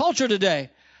with our culture today.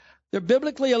 They're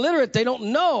biblically illiterate. They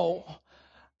don't know.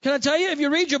 Can I tell you, if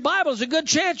you read your Bible, there's a good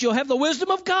chance you'll have the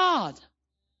wisdom of God.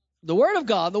 The word of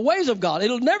God, the ways of God.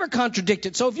 It'll never contradict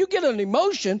it. So if you get an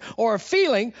emotion or a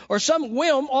feeling or some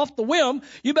whim off the whim,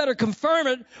 you better confirm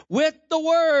it with the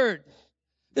word.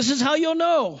 This is how you'll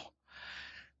know.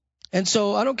 And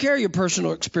so I don't care your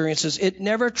personal experiences. It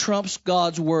never trumps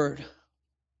God's word. It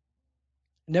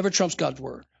never trumps God's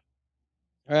word.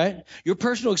 All right? Your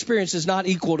personal experience is not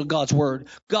equal to God's word.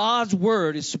 God's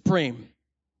word is supreme.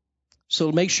 So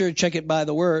make sure to check it by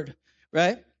the word,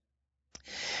 right?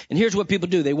 And here's what people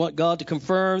do. They want God to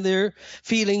confirm their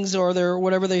feelings or their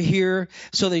whatever they hear.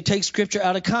 So they take scripture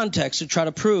out of context to try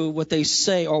to prove what they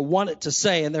say or want it to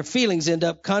say. And their feelings end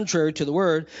up contrary to the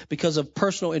word because of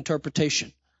personal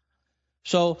interpretation.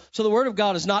 So the word of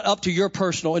God is not up to your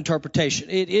personal interpretation.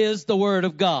 It is the word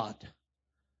of God,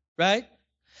 right?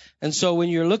 And so when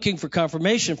you're looking for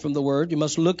confirmation from the word, you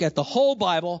must look at the whole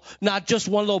Bible, not just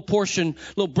one little portion,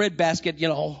 little bread basket, you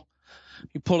know.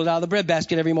 You pull it out of the bread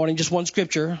basket every morning, just one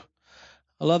scripture.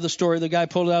 I love the story. The guy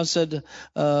pulled it out and said,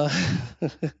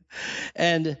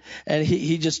 and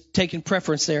he just taken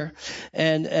preference there.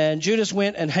 And Judas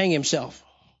went and hanged himself.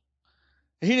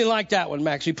 He didn't like that one,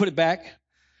 Max. He put it back.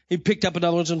 He picked up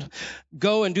another one and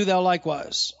go and do thou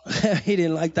likewise. He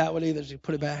didn't like that one either, so he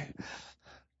put it back.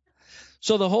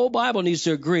 So the whole Bible needs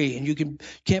to agree, and you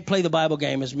can't play the Bible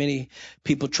game as many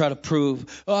people try to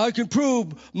prove. Oh, I can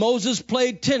prove Moses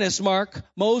played tennis, Mark.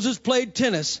 Moses played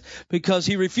tennis because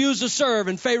he refused to serve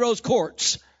in Pharaoh's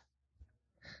courts.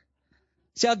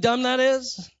 See how dumb that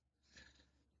is?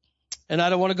 And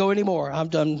I don't want to go anymore. I'm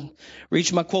done.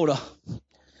 Reached my quota.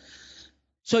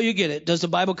 So you get it. Does the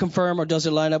Bible confirm or does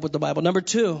it line up with the Bible? Number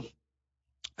 2,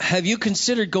 have you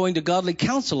considered going to godly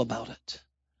counsel about it?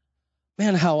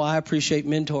 Man, how I appreciate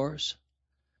mentors.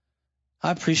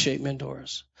 I appreciate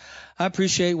mentors. I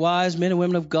appreciate wise men and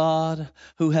women of God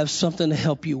who have something to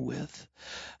help you with.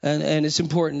 And it's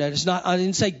important that it's not, I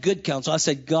didn't say good counsel. I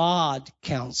said God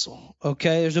counsel.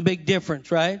 Okay. There's a big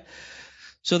difference, right?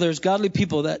 So there's godly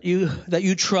people that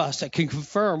you trust that can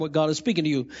confirm what God is speaking to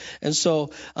you. And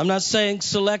so I'm not saying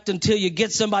select until you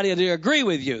get somebody to agree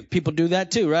with you. People do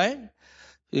that too, right?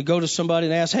 You go to somebody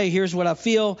and ask, hey, here's what I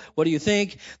feel. What do you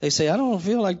think? They say, I don't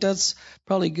feel like that's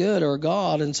probably good or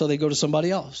God. And so they go to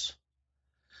somebody else.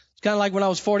 It's kind of like when I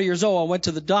was 40 years old, I went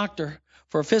to the doctor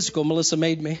for a physical. Melissa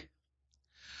made me.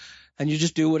 And you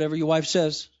just do whatever your wife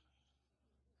says.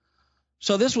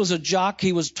 So this was a jock.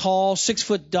 He was tall,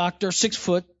 6-foot doctor, 6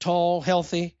 foot tall,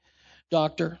 healthy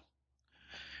doctor.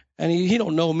 And he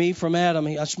don't know me from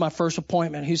Adam. That's my first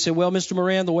appointment. He said, well, Mr.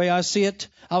 Morein, the way I see it,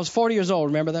 I was 40 years old.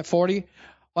 Remember that 40?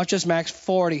 Watch this, Max,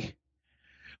 40.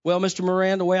 Well, Mr.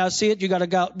 Morein, the way I see it, you got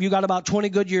about 20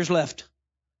 good years left.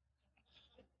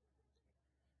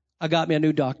 I got me a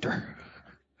new doctor.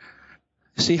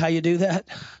 See how you do that?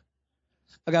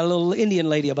 I got a little Indian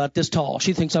lady about this tall.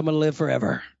 She thinks I'm going to live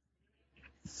forever.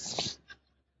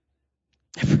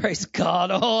 Praise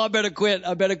God. Oh, I better quit.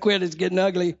 It's getting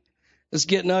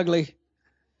ugly.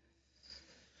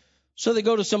 So they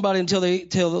go to somebody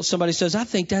until somebody says, I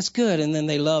think that's good. And then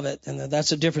they love it. And that's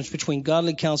the difference between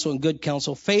godly counsel and good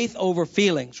counsel. Faith over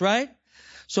feelings, right?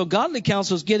 So godly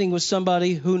counsel is getting with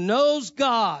somebody who knows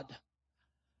God.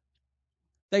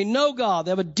 They know God.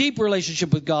 They have a deep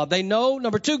relationship with God. They know,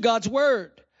 number 2, God's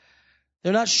word.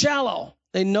 They're not shallow.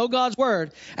 They know God's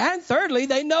word. And thirdly,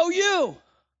 they know you.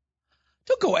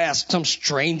 Don't go ask some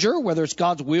stranger whether it's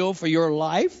God's will for your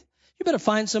life. You better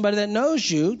find somebody that knows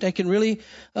you, that can really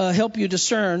help you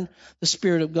discern the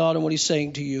Spirit of God and what He's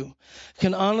saying to you.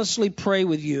 Can honestly pray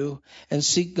with you and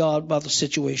seek God about the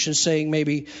situation, saying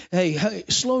maybe, hey,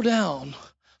 slow down.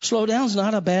 Slow down's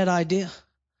not a bad idea.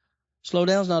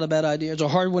 It's a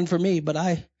hard one for me, but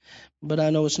I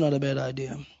know it's not a bad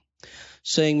idea.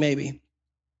 Saying maybe.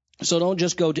 So don't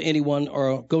just go to anyone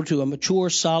or go to a mature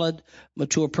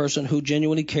person who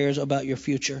genuinely cares about your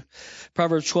future.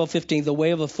 Proverbs 12:15, the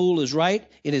way of a fool is right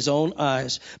in his own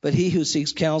eyes, but he who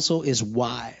seeks counsel is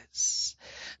wise.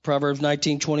 Proverbs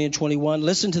 19:20 and 21,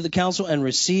 listen to the counsel and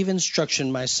receive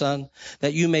instruction, my son,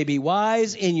 that you may be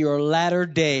wise in your latter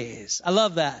days. I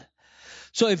love that.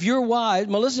 So if you're wise,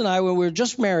 Melissa and I, when we were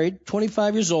just married,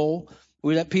 25 years old,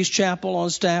 we were at Peace Chapel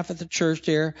on staff at the church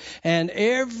there, and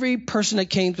every person that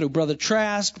came through, Brother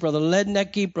Trask, Brother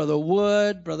Lednecke, Brother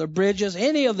Wood, Brother Bridges,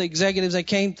 any of the executives that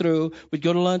came through, we'd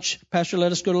go to lunch. Pastor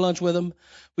let us go to lunch with them.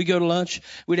 We'd go to lunch.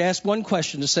 We'd ask one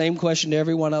question, the same question to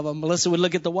every one of them. Melissa would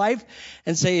look at the wife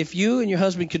and say, if you and your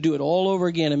husband could do it all over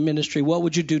again in ministry, what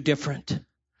would you do different?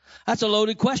 That's a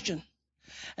loaded question.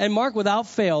 And Mark, without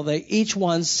fail, they each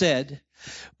one said,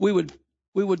 we would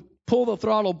pull the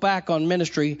throttle back on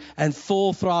ministry and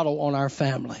full throttle on our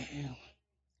family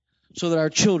so that our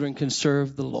children can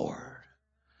serve the Lord.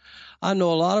 I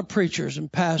know a lot of preachers and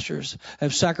pastors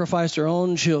have sacrificed their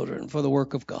own children for the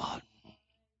work of God.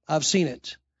 I've seen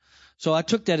it. So I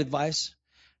took that advice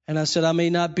and I said, I may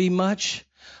not be much,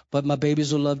 but my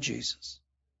babies will love Jesus.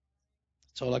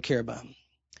 That's all I care about.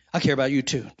 I care about you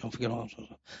too. Don't forget all.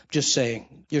 Just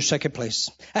saying. You're second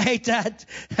place. I hate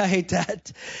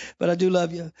that. But I do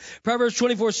love you. Proverbs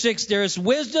 24:6. There is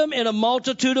wisdom in a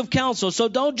multitude of counsel. So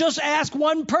don't just ask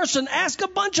one person. Ask a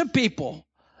bunch of people.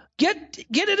 Get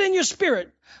it in your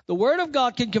spirit. The word of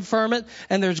God can confirm it,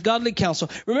 and there's godly counsel.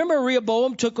 Remember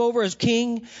Rehoboam took over as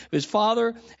king, his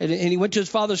father, and he went to his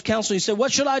father's counsel. He said,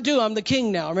 what should I do? I'm the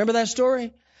king now. Remember that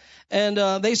story? And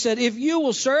they said, if you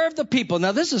will serve the people.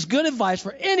 Now, this is good advice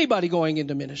for anybody going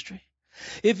into ministry.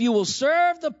 If you will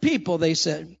serve the people, they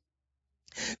said,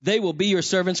 they will be your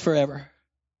servants forever.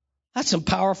 That's some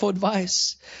powerful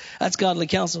advice. That's godly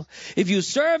counsel. If you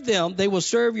serve them, they will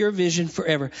serve your vision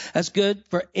forever. That's good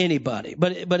for anybody.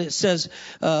 But it says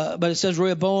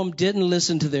Rehoboam didn't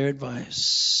listen to their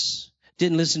advice.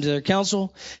 Didn't listen to their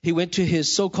counsel. He went to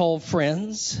his so-called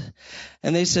friends,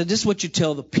 and they said, this is what you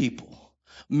tell the people.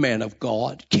 Man of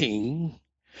God, king.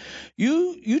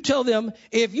 You tell them,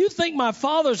 if you think my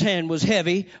father's hand was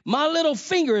heavy, my little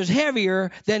finger is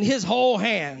heavier than his whole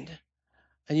hand.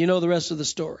 And you know the rest of the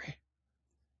story.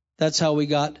 That's how we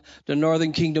got the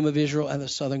northern kingdom of Israel and the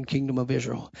southern kingdom of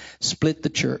Israel. Split the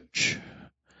church.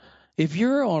 If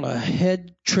you're on a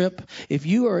head trip, if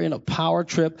you are in a power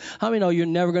trip, how many know you're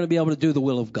never going to be able to do the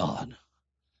will of God?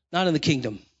 Not in the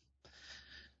kingdom.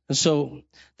 And so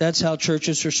that's how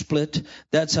churches are split.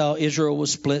 That's how Israel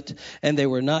was split, and they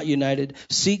were not united.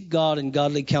 Seek God and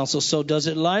godly counsel. So does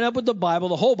it line up with the Bible,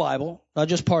 the whole Bible, not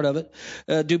just part of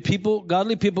it? Do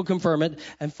godly people confirm it?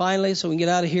 And finally, so we can get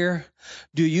out of here,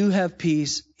 do you have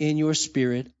peace in your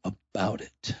spirit about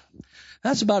it?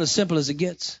 That's about as simple as it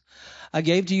gets. I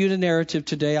gave to you the narrative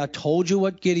today. I told you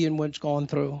what Gideon was going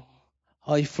through.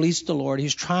 Oh, he fleeced the Lord.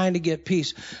 He's trying to get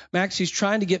peace. Max, he's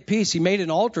trying to get peace. He made an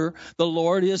altar. The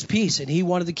Lord is peace, and he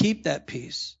wanted to keep that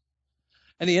peace.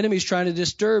 And the enemy's trying to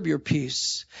disturb your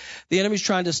peace. The enemy's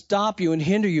trying to stop you and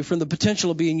hinder you from the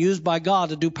potential of being used by God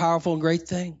to do powerful and great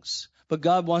things. But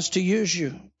God wants to use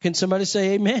you. Can somebody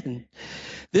say amen?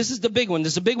 This is the big one.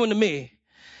 This is a big one to me.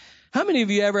 How many of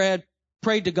you ever had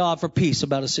prayed to God for peace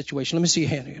about a situation? Let me see your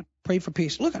hand again. Pray for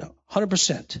peace. Look at it.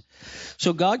 100%.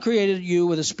 So God created you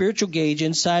with a spiritual gauge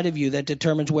inside of you that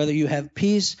determines whether you have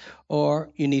peace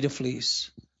or you need a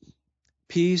fleece.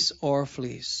 Peace or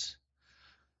fleece.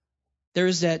 There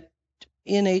is that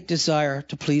innate desire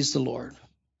to please the Lord,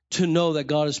 to know that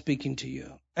God is speaking to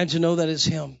you, and to know that it's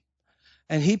Him.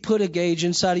 And He put a gauge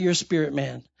inside of your spirit,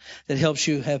 man, that helps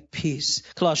you have peace.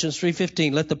 Colossians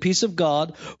 3:15, let the peace of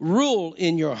God rule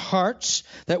in your hearts.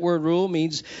 That word rule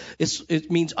means,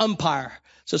 it means umpire.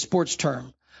 It's a sports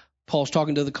term. Paul's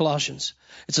talking to the Colossians.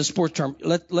 It's a sports term.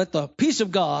 Let the peace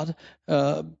of God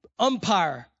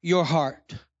umpire your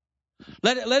heart.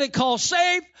 Let it call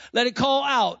safe. Let it call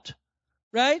out.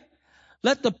 Right?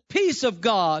 Let the peace of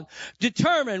God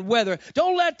determine whether.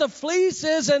 Don't let the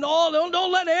fleeces and all,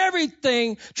 don't let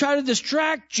everything try to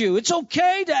distract you. It's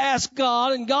okay to ask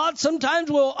God, and God sometimes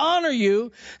will honor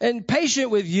you and patient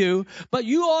with you, but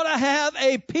you ought to have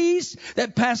a peace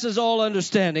that passes all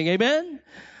understanding. Amen?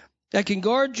 That can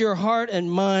guard your heart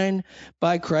and mind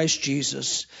by Christ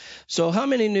Jesus. So how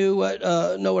many know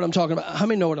what I'm talking about? How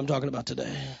many know what I'm talking about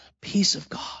today? Peace of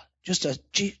God. Just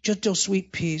a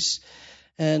sweet peace.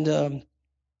 And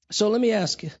so let me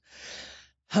ask you,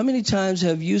 how many times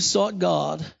have you sought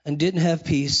God and didn't have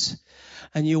peace,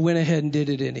 and you went ahead and did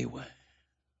it anyway?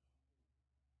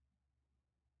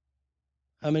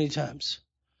 How many times?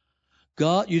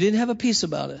 God, you didn't have a peace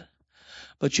about it,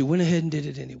 but you went ahead and did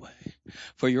it anyway.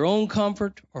 For your own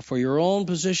comfort, or for your own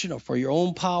position, or for your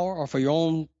own power, or for your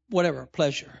own whatever,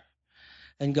 pleasure.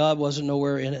 And God wasn't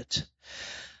nowhere in it.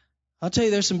 I'll tell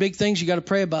you, there's some big things you got to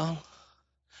pray about.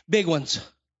 Big ones.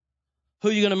 Who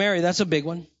are you going to marry? That's a big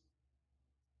one.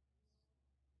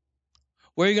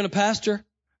 Where are you going to pastor?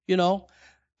 You know,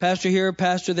 pastor here,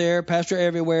 pastor there, pastor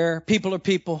everywhere. People are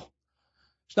people.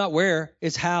 It's not where,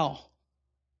 it's how.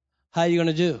 How are you going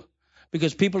to do?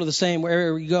 Because people are the same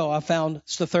wherever you go. I found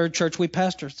it's the third church we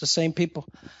pastor. It's the same people.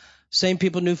 Same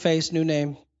people, new face, new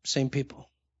name, same people.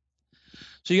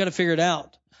 So you got to figure it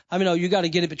out. I mean, you got to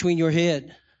get it between your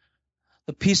head.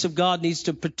 The peace of God needs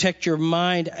to protect your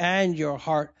mind and your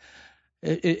heart.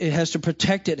 It has to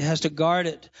protect it. It has to guard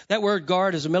it. That word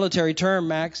guard is a military term,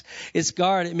 Max. It's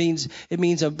guard. It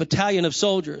means a battalion of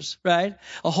soldiers, right?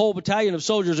 A whole battalion of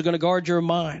soldiers are going to guard your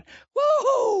mind.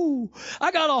 Woohoo!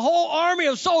 I got a whole army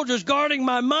of soldiers guarding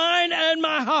my mind and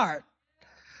my heart.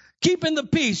 Keeping the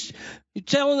peace. You're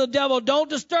telling the devil, don't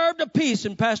disturb the peace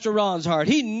in Pastor Ron's heart.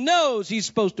 He knows he's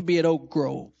supposed to be at Oak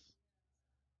Grove.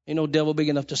 Ain't no devil big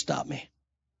enough to stop me.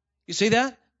 You see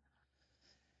that?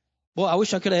 Boy, I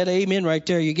wish I could have had an amen right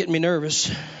there. You're getting me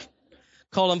nervous.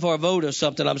 calling for a vote or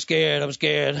something. I'm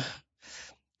scared.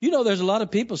 You know, there's a lot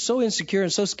of people so insecure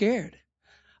and so scared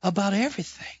about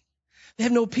everything. They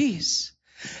have no peace.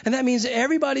 And that means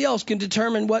everybody else can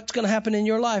determine what's going to happen in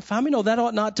your life. How many know that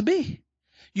ought not to be?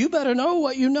 You better know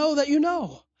what you know that you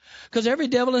know. Because every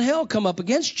devil in hell come up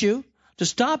against you to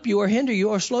stop you or hinder you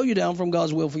or slow you down from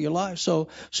God's will for your life. So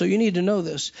you need to know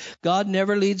this. God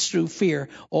never leads through fear,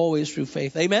 always through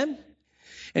faith. Amen?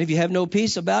 And if you have no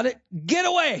peace about it, get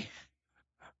away.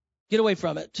 Get away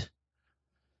from it.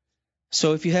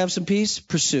 So if you have some peace,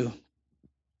 pursue.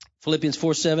 Philippians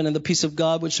 4:7, and the peace of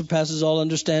God which surpasses all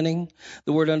understanding.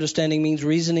 The word understanding means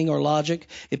reasoning or logic.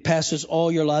 It passes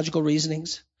all your logical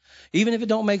reasonings, even if it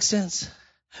don't make sense.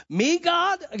 Me,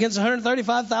 God, against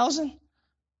 135,000?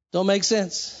 Don't make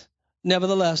sense.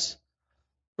 Nevertheless,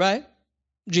 right?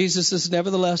 Jesus is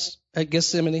nevertheless at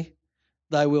Gethsemane,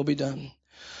 thy will be done.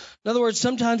 In other words,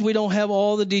 sometimes we don't have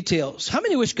all the details. How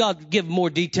many wish God would give more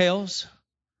details?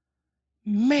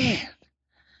 Man,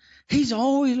 he's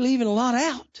always leaving a lot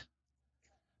out.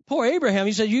 Poor Abraham,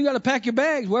 he said, you got to pack your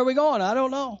bags. Where are we going? I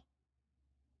don't know.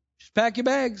 Just pack your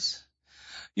bags.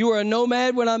 You were a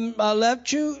nomad when I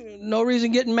left you. No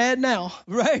reason getting mad now,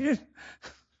 right?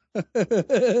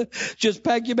 Just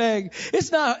pack your bag.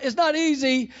 It's not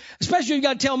easy, especially you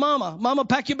got to tell Mama,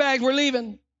 pack your bags. We're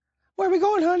leaving. Where are we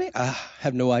going, honey? I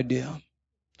have no idea.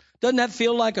 Doesn't that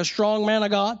feel like a strong man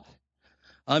of God?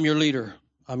 I'm your leader.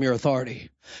 I'm your authority.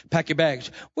 Pack your bags.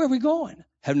 Where are we going?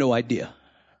 Have no idea.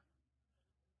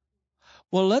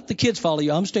 Well, let the kids follow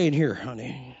you. I'm staying here,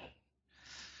 honey.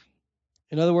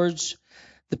 In other words,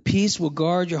 the peace will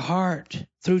guard your heart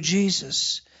through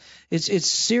Jesus. It's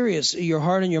serious. Your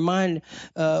heart and your mind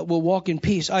will walk in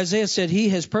peace. Isaiah said he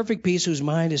has perfect peace whose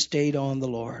mind is stayed on the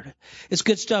Lord. It's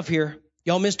good stuff here.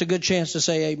 Y'all missed a good chance to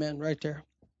say amen right there.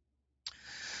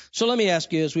 So let me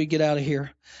ask you as we get out of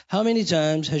here, how many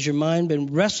times has your mind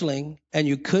been wrestling and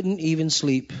you couldn't even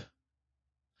sleep?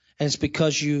 And it's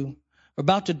because you were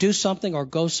about to do something or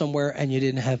go somewhere and you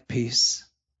didn't have peace.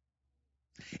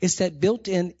 It's that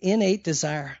built-in innate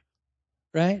desire,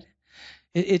 right?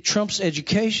 It trumps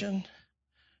education,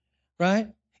 right?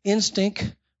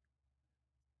 Instinct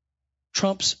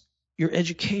trumps your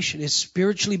education. It's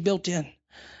spiritually built in.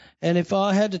 And if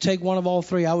I had to take one of all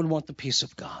three, I would want the peace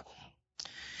of God.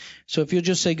 So if you'll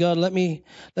just say, God, let me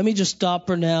just stop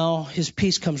for now. His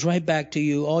peace comes right back to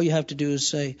you. All you have to do is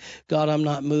say, God, I'm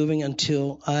not moving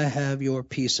until I have your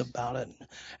peace about it.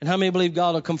 And how many believe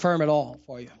God will confirm it all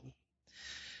for you?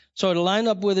 So to line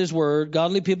up with his word,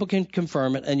 godly people can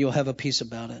confirm it, and you'll have a peace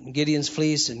about it. And Gideon's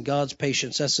fleece and God's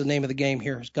patience. That's the name of the game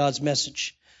here. It's God's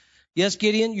message. Yes,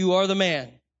 Gideon, you are the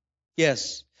man.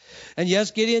 Yes. And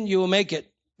yes, Gideon, you will make it.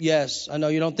 Yes. I know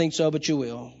you don't think so, but you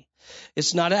will.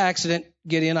 It's not an accident,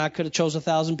 Gideon. I could have chose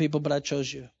 1,000 people, but I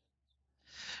chose you.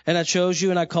 And I chose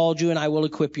you and I called you and I will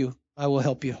equip you. I will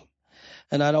help you.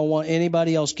 And I don't want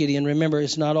anybody else, Gideon. Remember,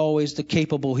 it's not always the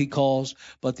capable he calls,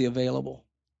 but the available,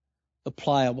 the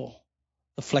pliable,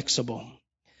 the flexible.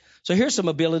 So here's some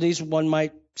abilities one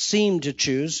might seem to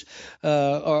choose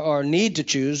or need to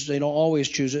choose. They don't always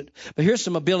choose it. But here's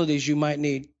some abilities you might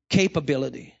need.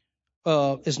 Capability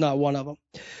is not one of them.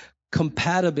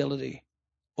 Compatibility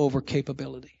over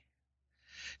capability.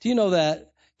 Do you know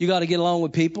that you got to get along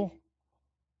with people?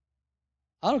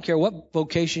 I don't care what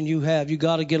vocation you have. You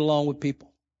got to get along with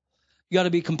people. You got to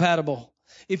be compatible.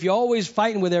 If you're always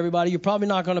fighting with everybody, you're probably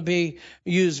not going to be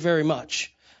used very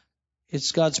much.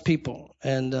 It's God's people.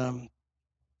 And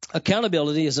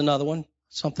accountability is another one,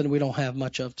 something we don't have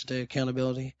much of today,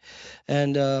 accountability.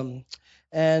 And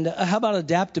how about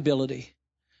adaptability?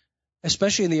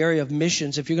 Especially in the area of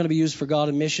missions. If you're going to be used for God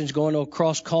in missions, going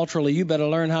across culturally, you better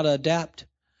learn how to adapt.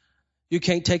 You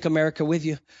can't take America with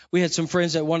you. We had some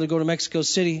friends that wanted to go to Mexico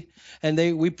City, and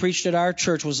we preached at our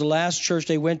church. It was the last church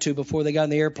they went to before they got in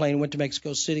the airplane and went to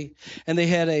Mexico City. And they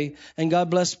had and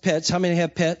God bless pets. How many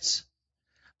have pets?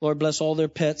 Lord bless all their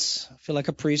pets. I feel like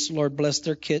a priest. Lord bless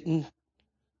their kitten.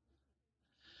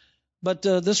 But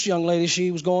this young lady, she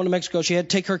was going to Mexico. She had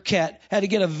to take her cat, had to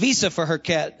get a visa for her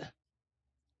cat.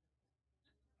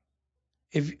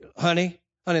 Honey,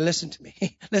 listen to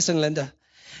me. Listen, Linda.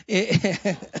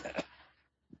 If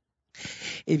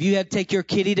you had to take your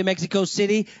kitty to Mexico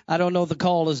City, I don't know if the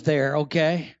call is there,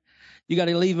 okay? You got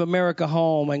to leave America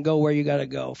home and go where you got to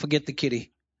go. Forget the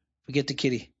kitty. Forget the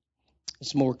kitty.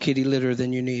 It's more kitty litter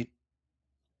than you need.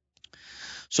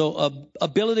 So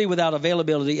ability without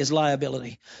availability is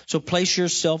liability. So place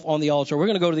yourself on the altar. We're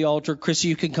going to go to the altar. Chrissy,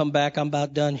 you can come back. I'm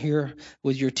about done here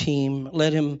with your team.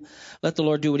 Let the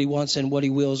Lord do what he wants and what he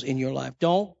wills in your life.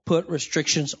 Don't put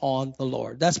restrictions on the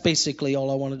Lord. That's basically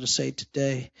all I wanted to say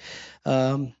today.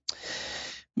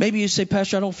 Maybe you say,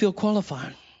 Pastor, I don't feel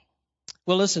qualified.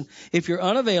 Well, listen, if you're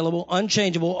unavailable,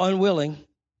 unchangeable, unwilling,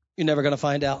 you're never going to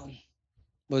find out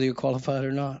whether you're qualified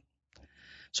or not.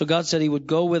 So God said he would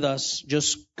go with us.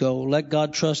 Just go. Let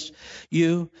God trust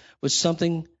you with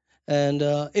something. And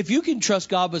if you can trust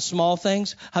God with small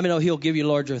things, how many know he'll give you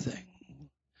larger things?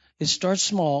 It starts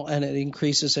small and it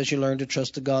increases as you learn to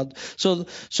trust the God. So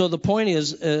the point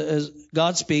is, as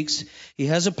God speaks, he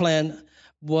has a plan.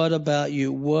 What about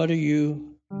you? What are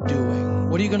you doing?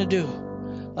 What are you going to do?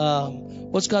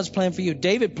 What's God's plan for you?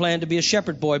 David planned to be a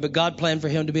shepherd boy, but God planned for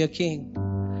him to be a king.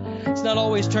 It's not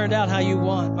always turned out how you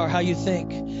want or how you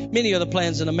think. Many are the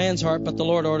plans in a man's heart, but the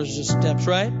Lord orders his steps,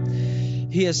 right?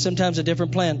 He has sometimes a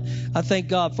different plan. I thank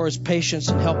God for his patience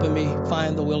in helping me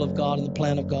find the will of God and the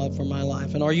plan of God for my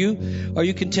life. And are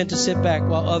you content to sit back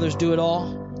while others do it all?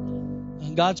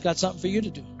 And God's got something for you to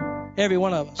do. Every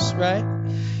one of us, right?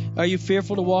 Are you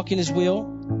fearful to walk in his will?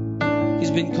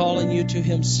 He's been calling you to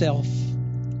himself.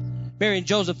 Mary and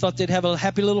Joseph thought they'd have a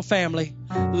happy little family.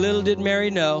 Little did Mary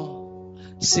know,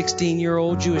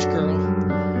 16-year-old Jewish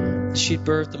girl, she'd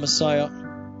birth the Messiah.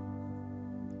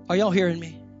 Are y'all hearing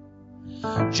me?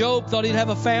 Job thought he'd have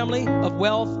a family of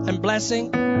wealth and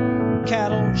blessing,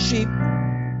 cattle, sheep,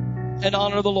 and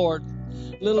honor the Lord.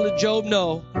 Little did Job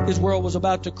know his world was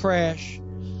about to crash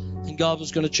and God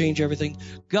was going to change everything.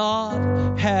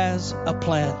 God has a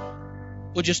plan.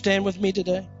 Would you stand with me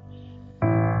today?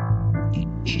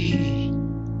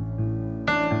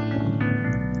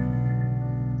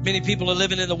 Many people are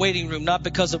living in the waiting room, not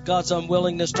because of God's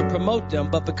unwillingness to promote them,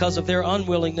 but because of their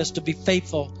unwillingness to be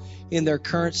faithful in their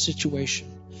current situation.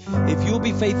 If you'll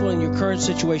be faithful in your current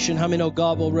situation, how many know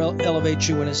God will elevate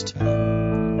you in his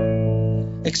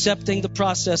time? Accepting the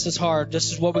process is hard.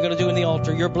 This is what we're going to do in the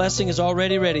altar. Your blessing is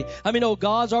already ready. How many know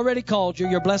God's already called you?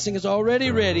 Your blessing is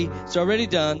already ready. It's already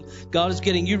done. God is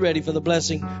getting you ready for the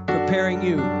blessing, preparing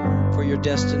you for your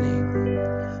destiny.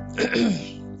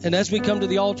 And as we come to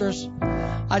the altars,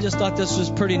 I just thought this was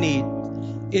pretty neat.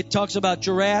 It talks about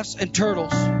giraffes and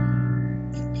turtles.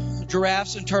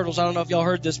 Giraffes and turtles. I don't know if y'all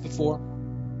heard this before.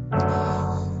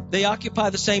 They occupy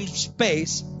the same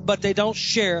space, but they don't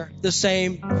share the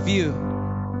same view.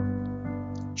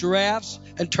 Giraffes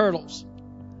and turtles.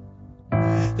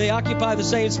 They occupy the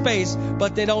same space,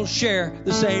 but they don't share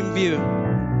the same view.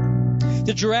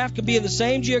 The giraffe can be in the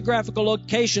same geographical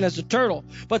location as the turtle,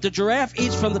 but the giraffe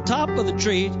eats from the top of the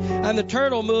tree and the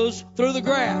turtle moves through the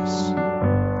grass.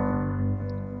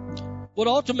 What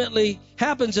ultimately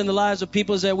happens in the lives of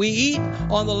people is that we eat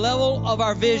on the level of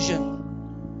our vision.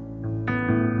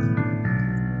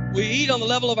 We eat on the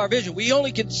level of our vision. We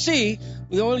only can see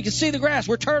the grass.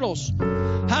 We're turtles.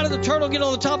 How did the turtle get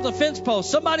on the top of the fence post?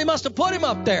 Somebody must have put him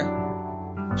up there.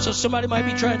 So somebody might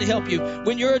be trying to help you.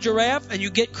 When you're a giraffe and you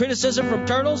get criticism from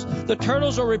turtles, the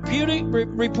turtles are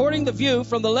reporting the view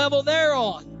from the level they're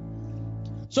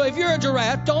on. So if you're a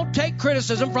giraffe, don't take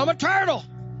criticism from a turtle.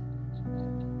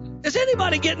 Is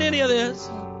anybody getting any of this?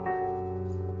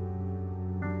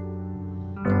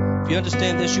 If you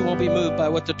understand this, you won't be moved by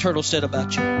what the turtle said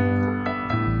about you. And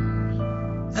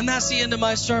that's the end of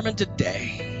my sermon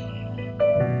today.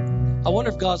 I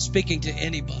wonder if God's speaking to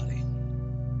anybody.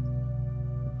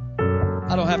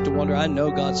 I don't have to wonder. I know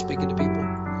God's speaking to people.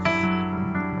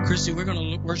 Christy, we're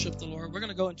going to worship the Lord. We're going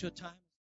to go into a time.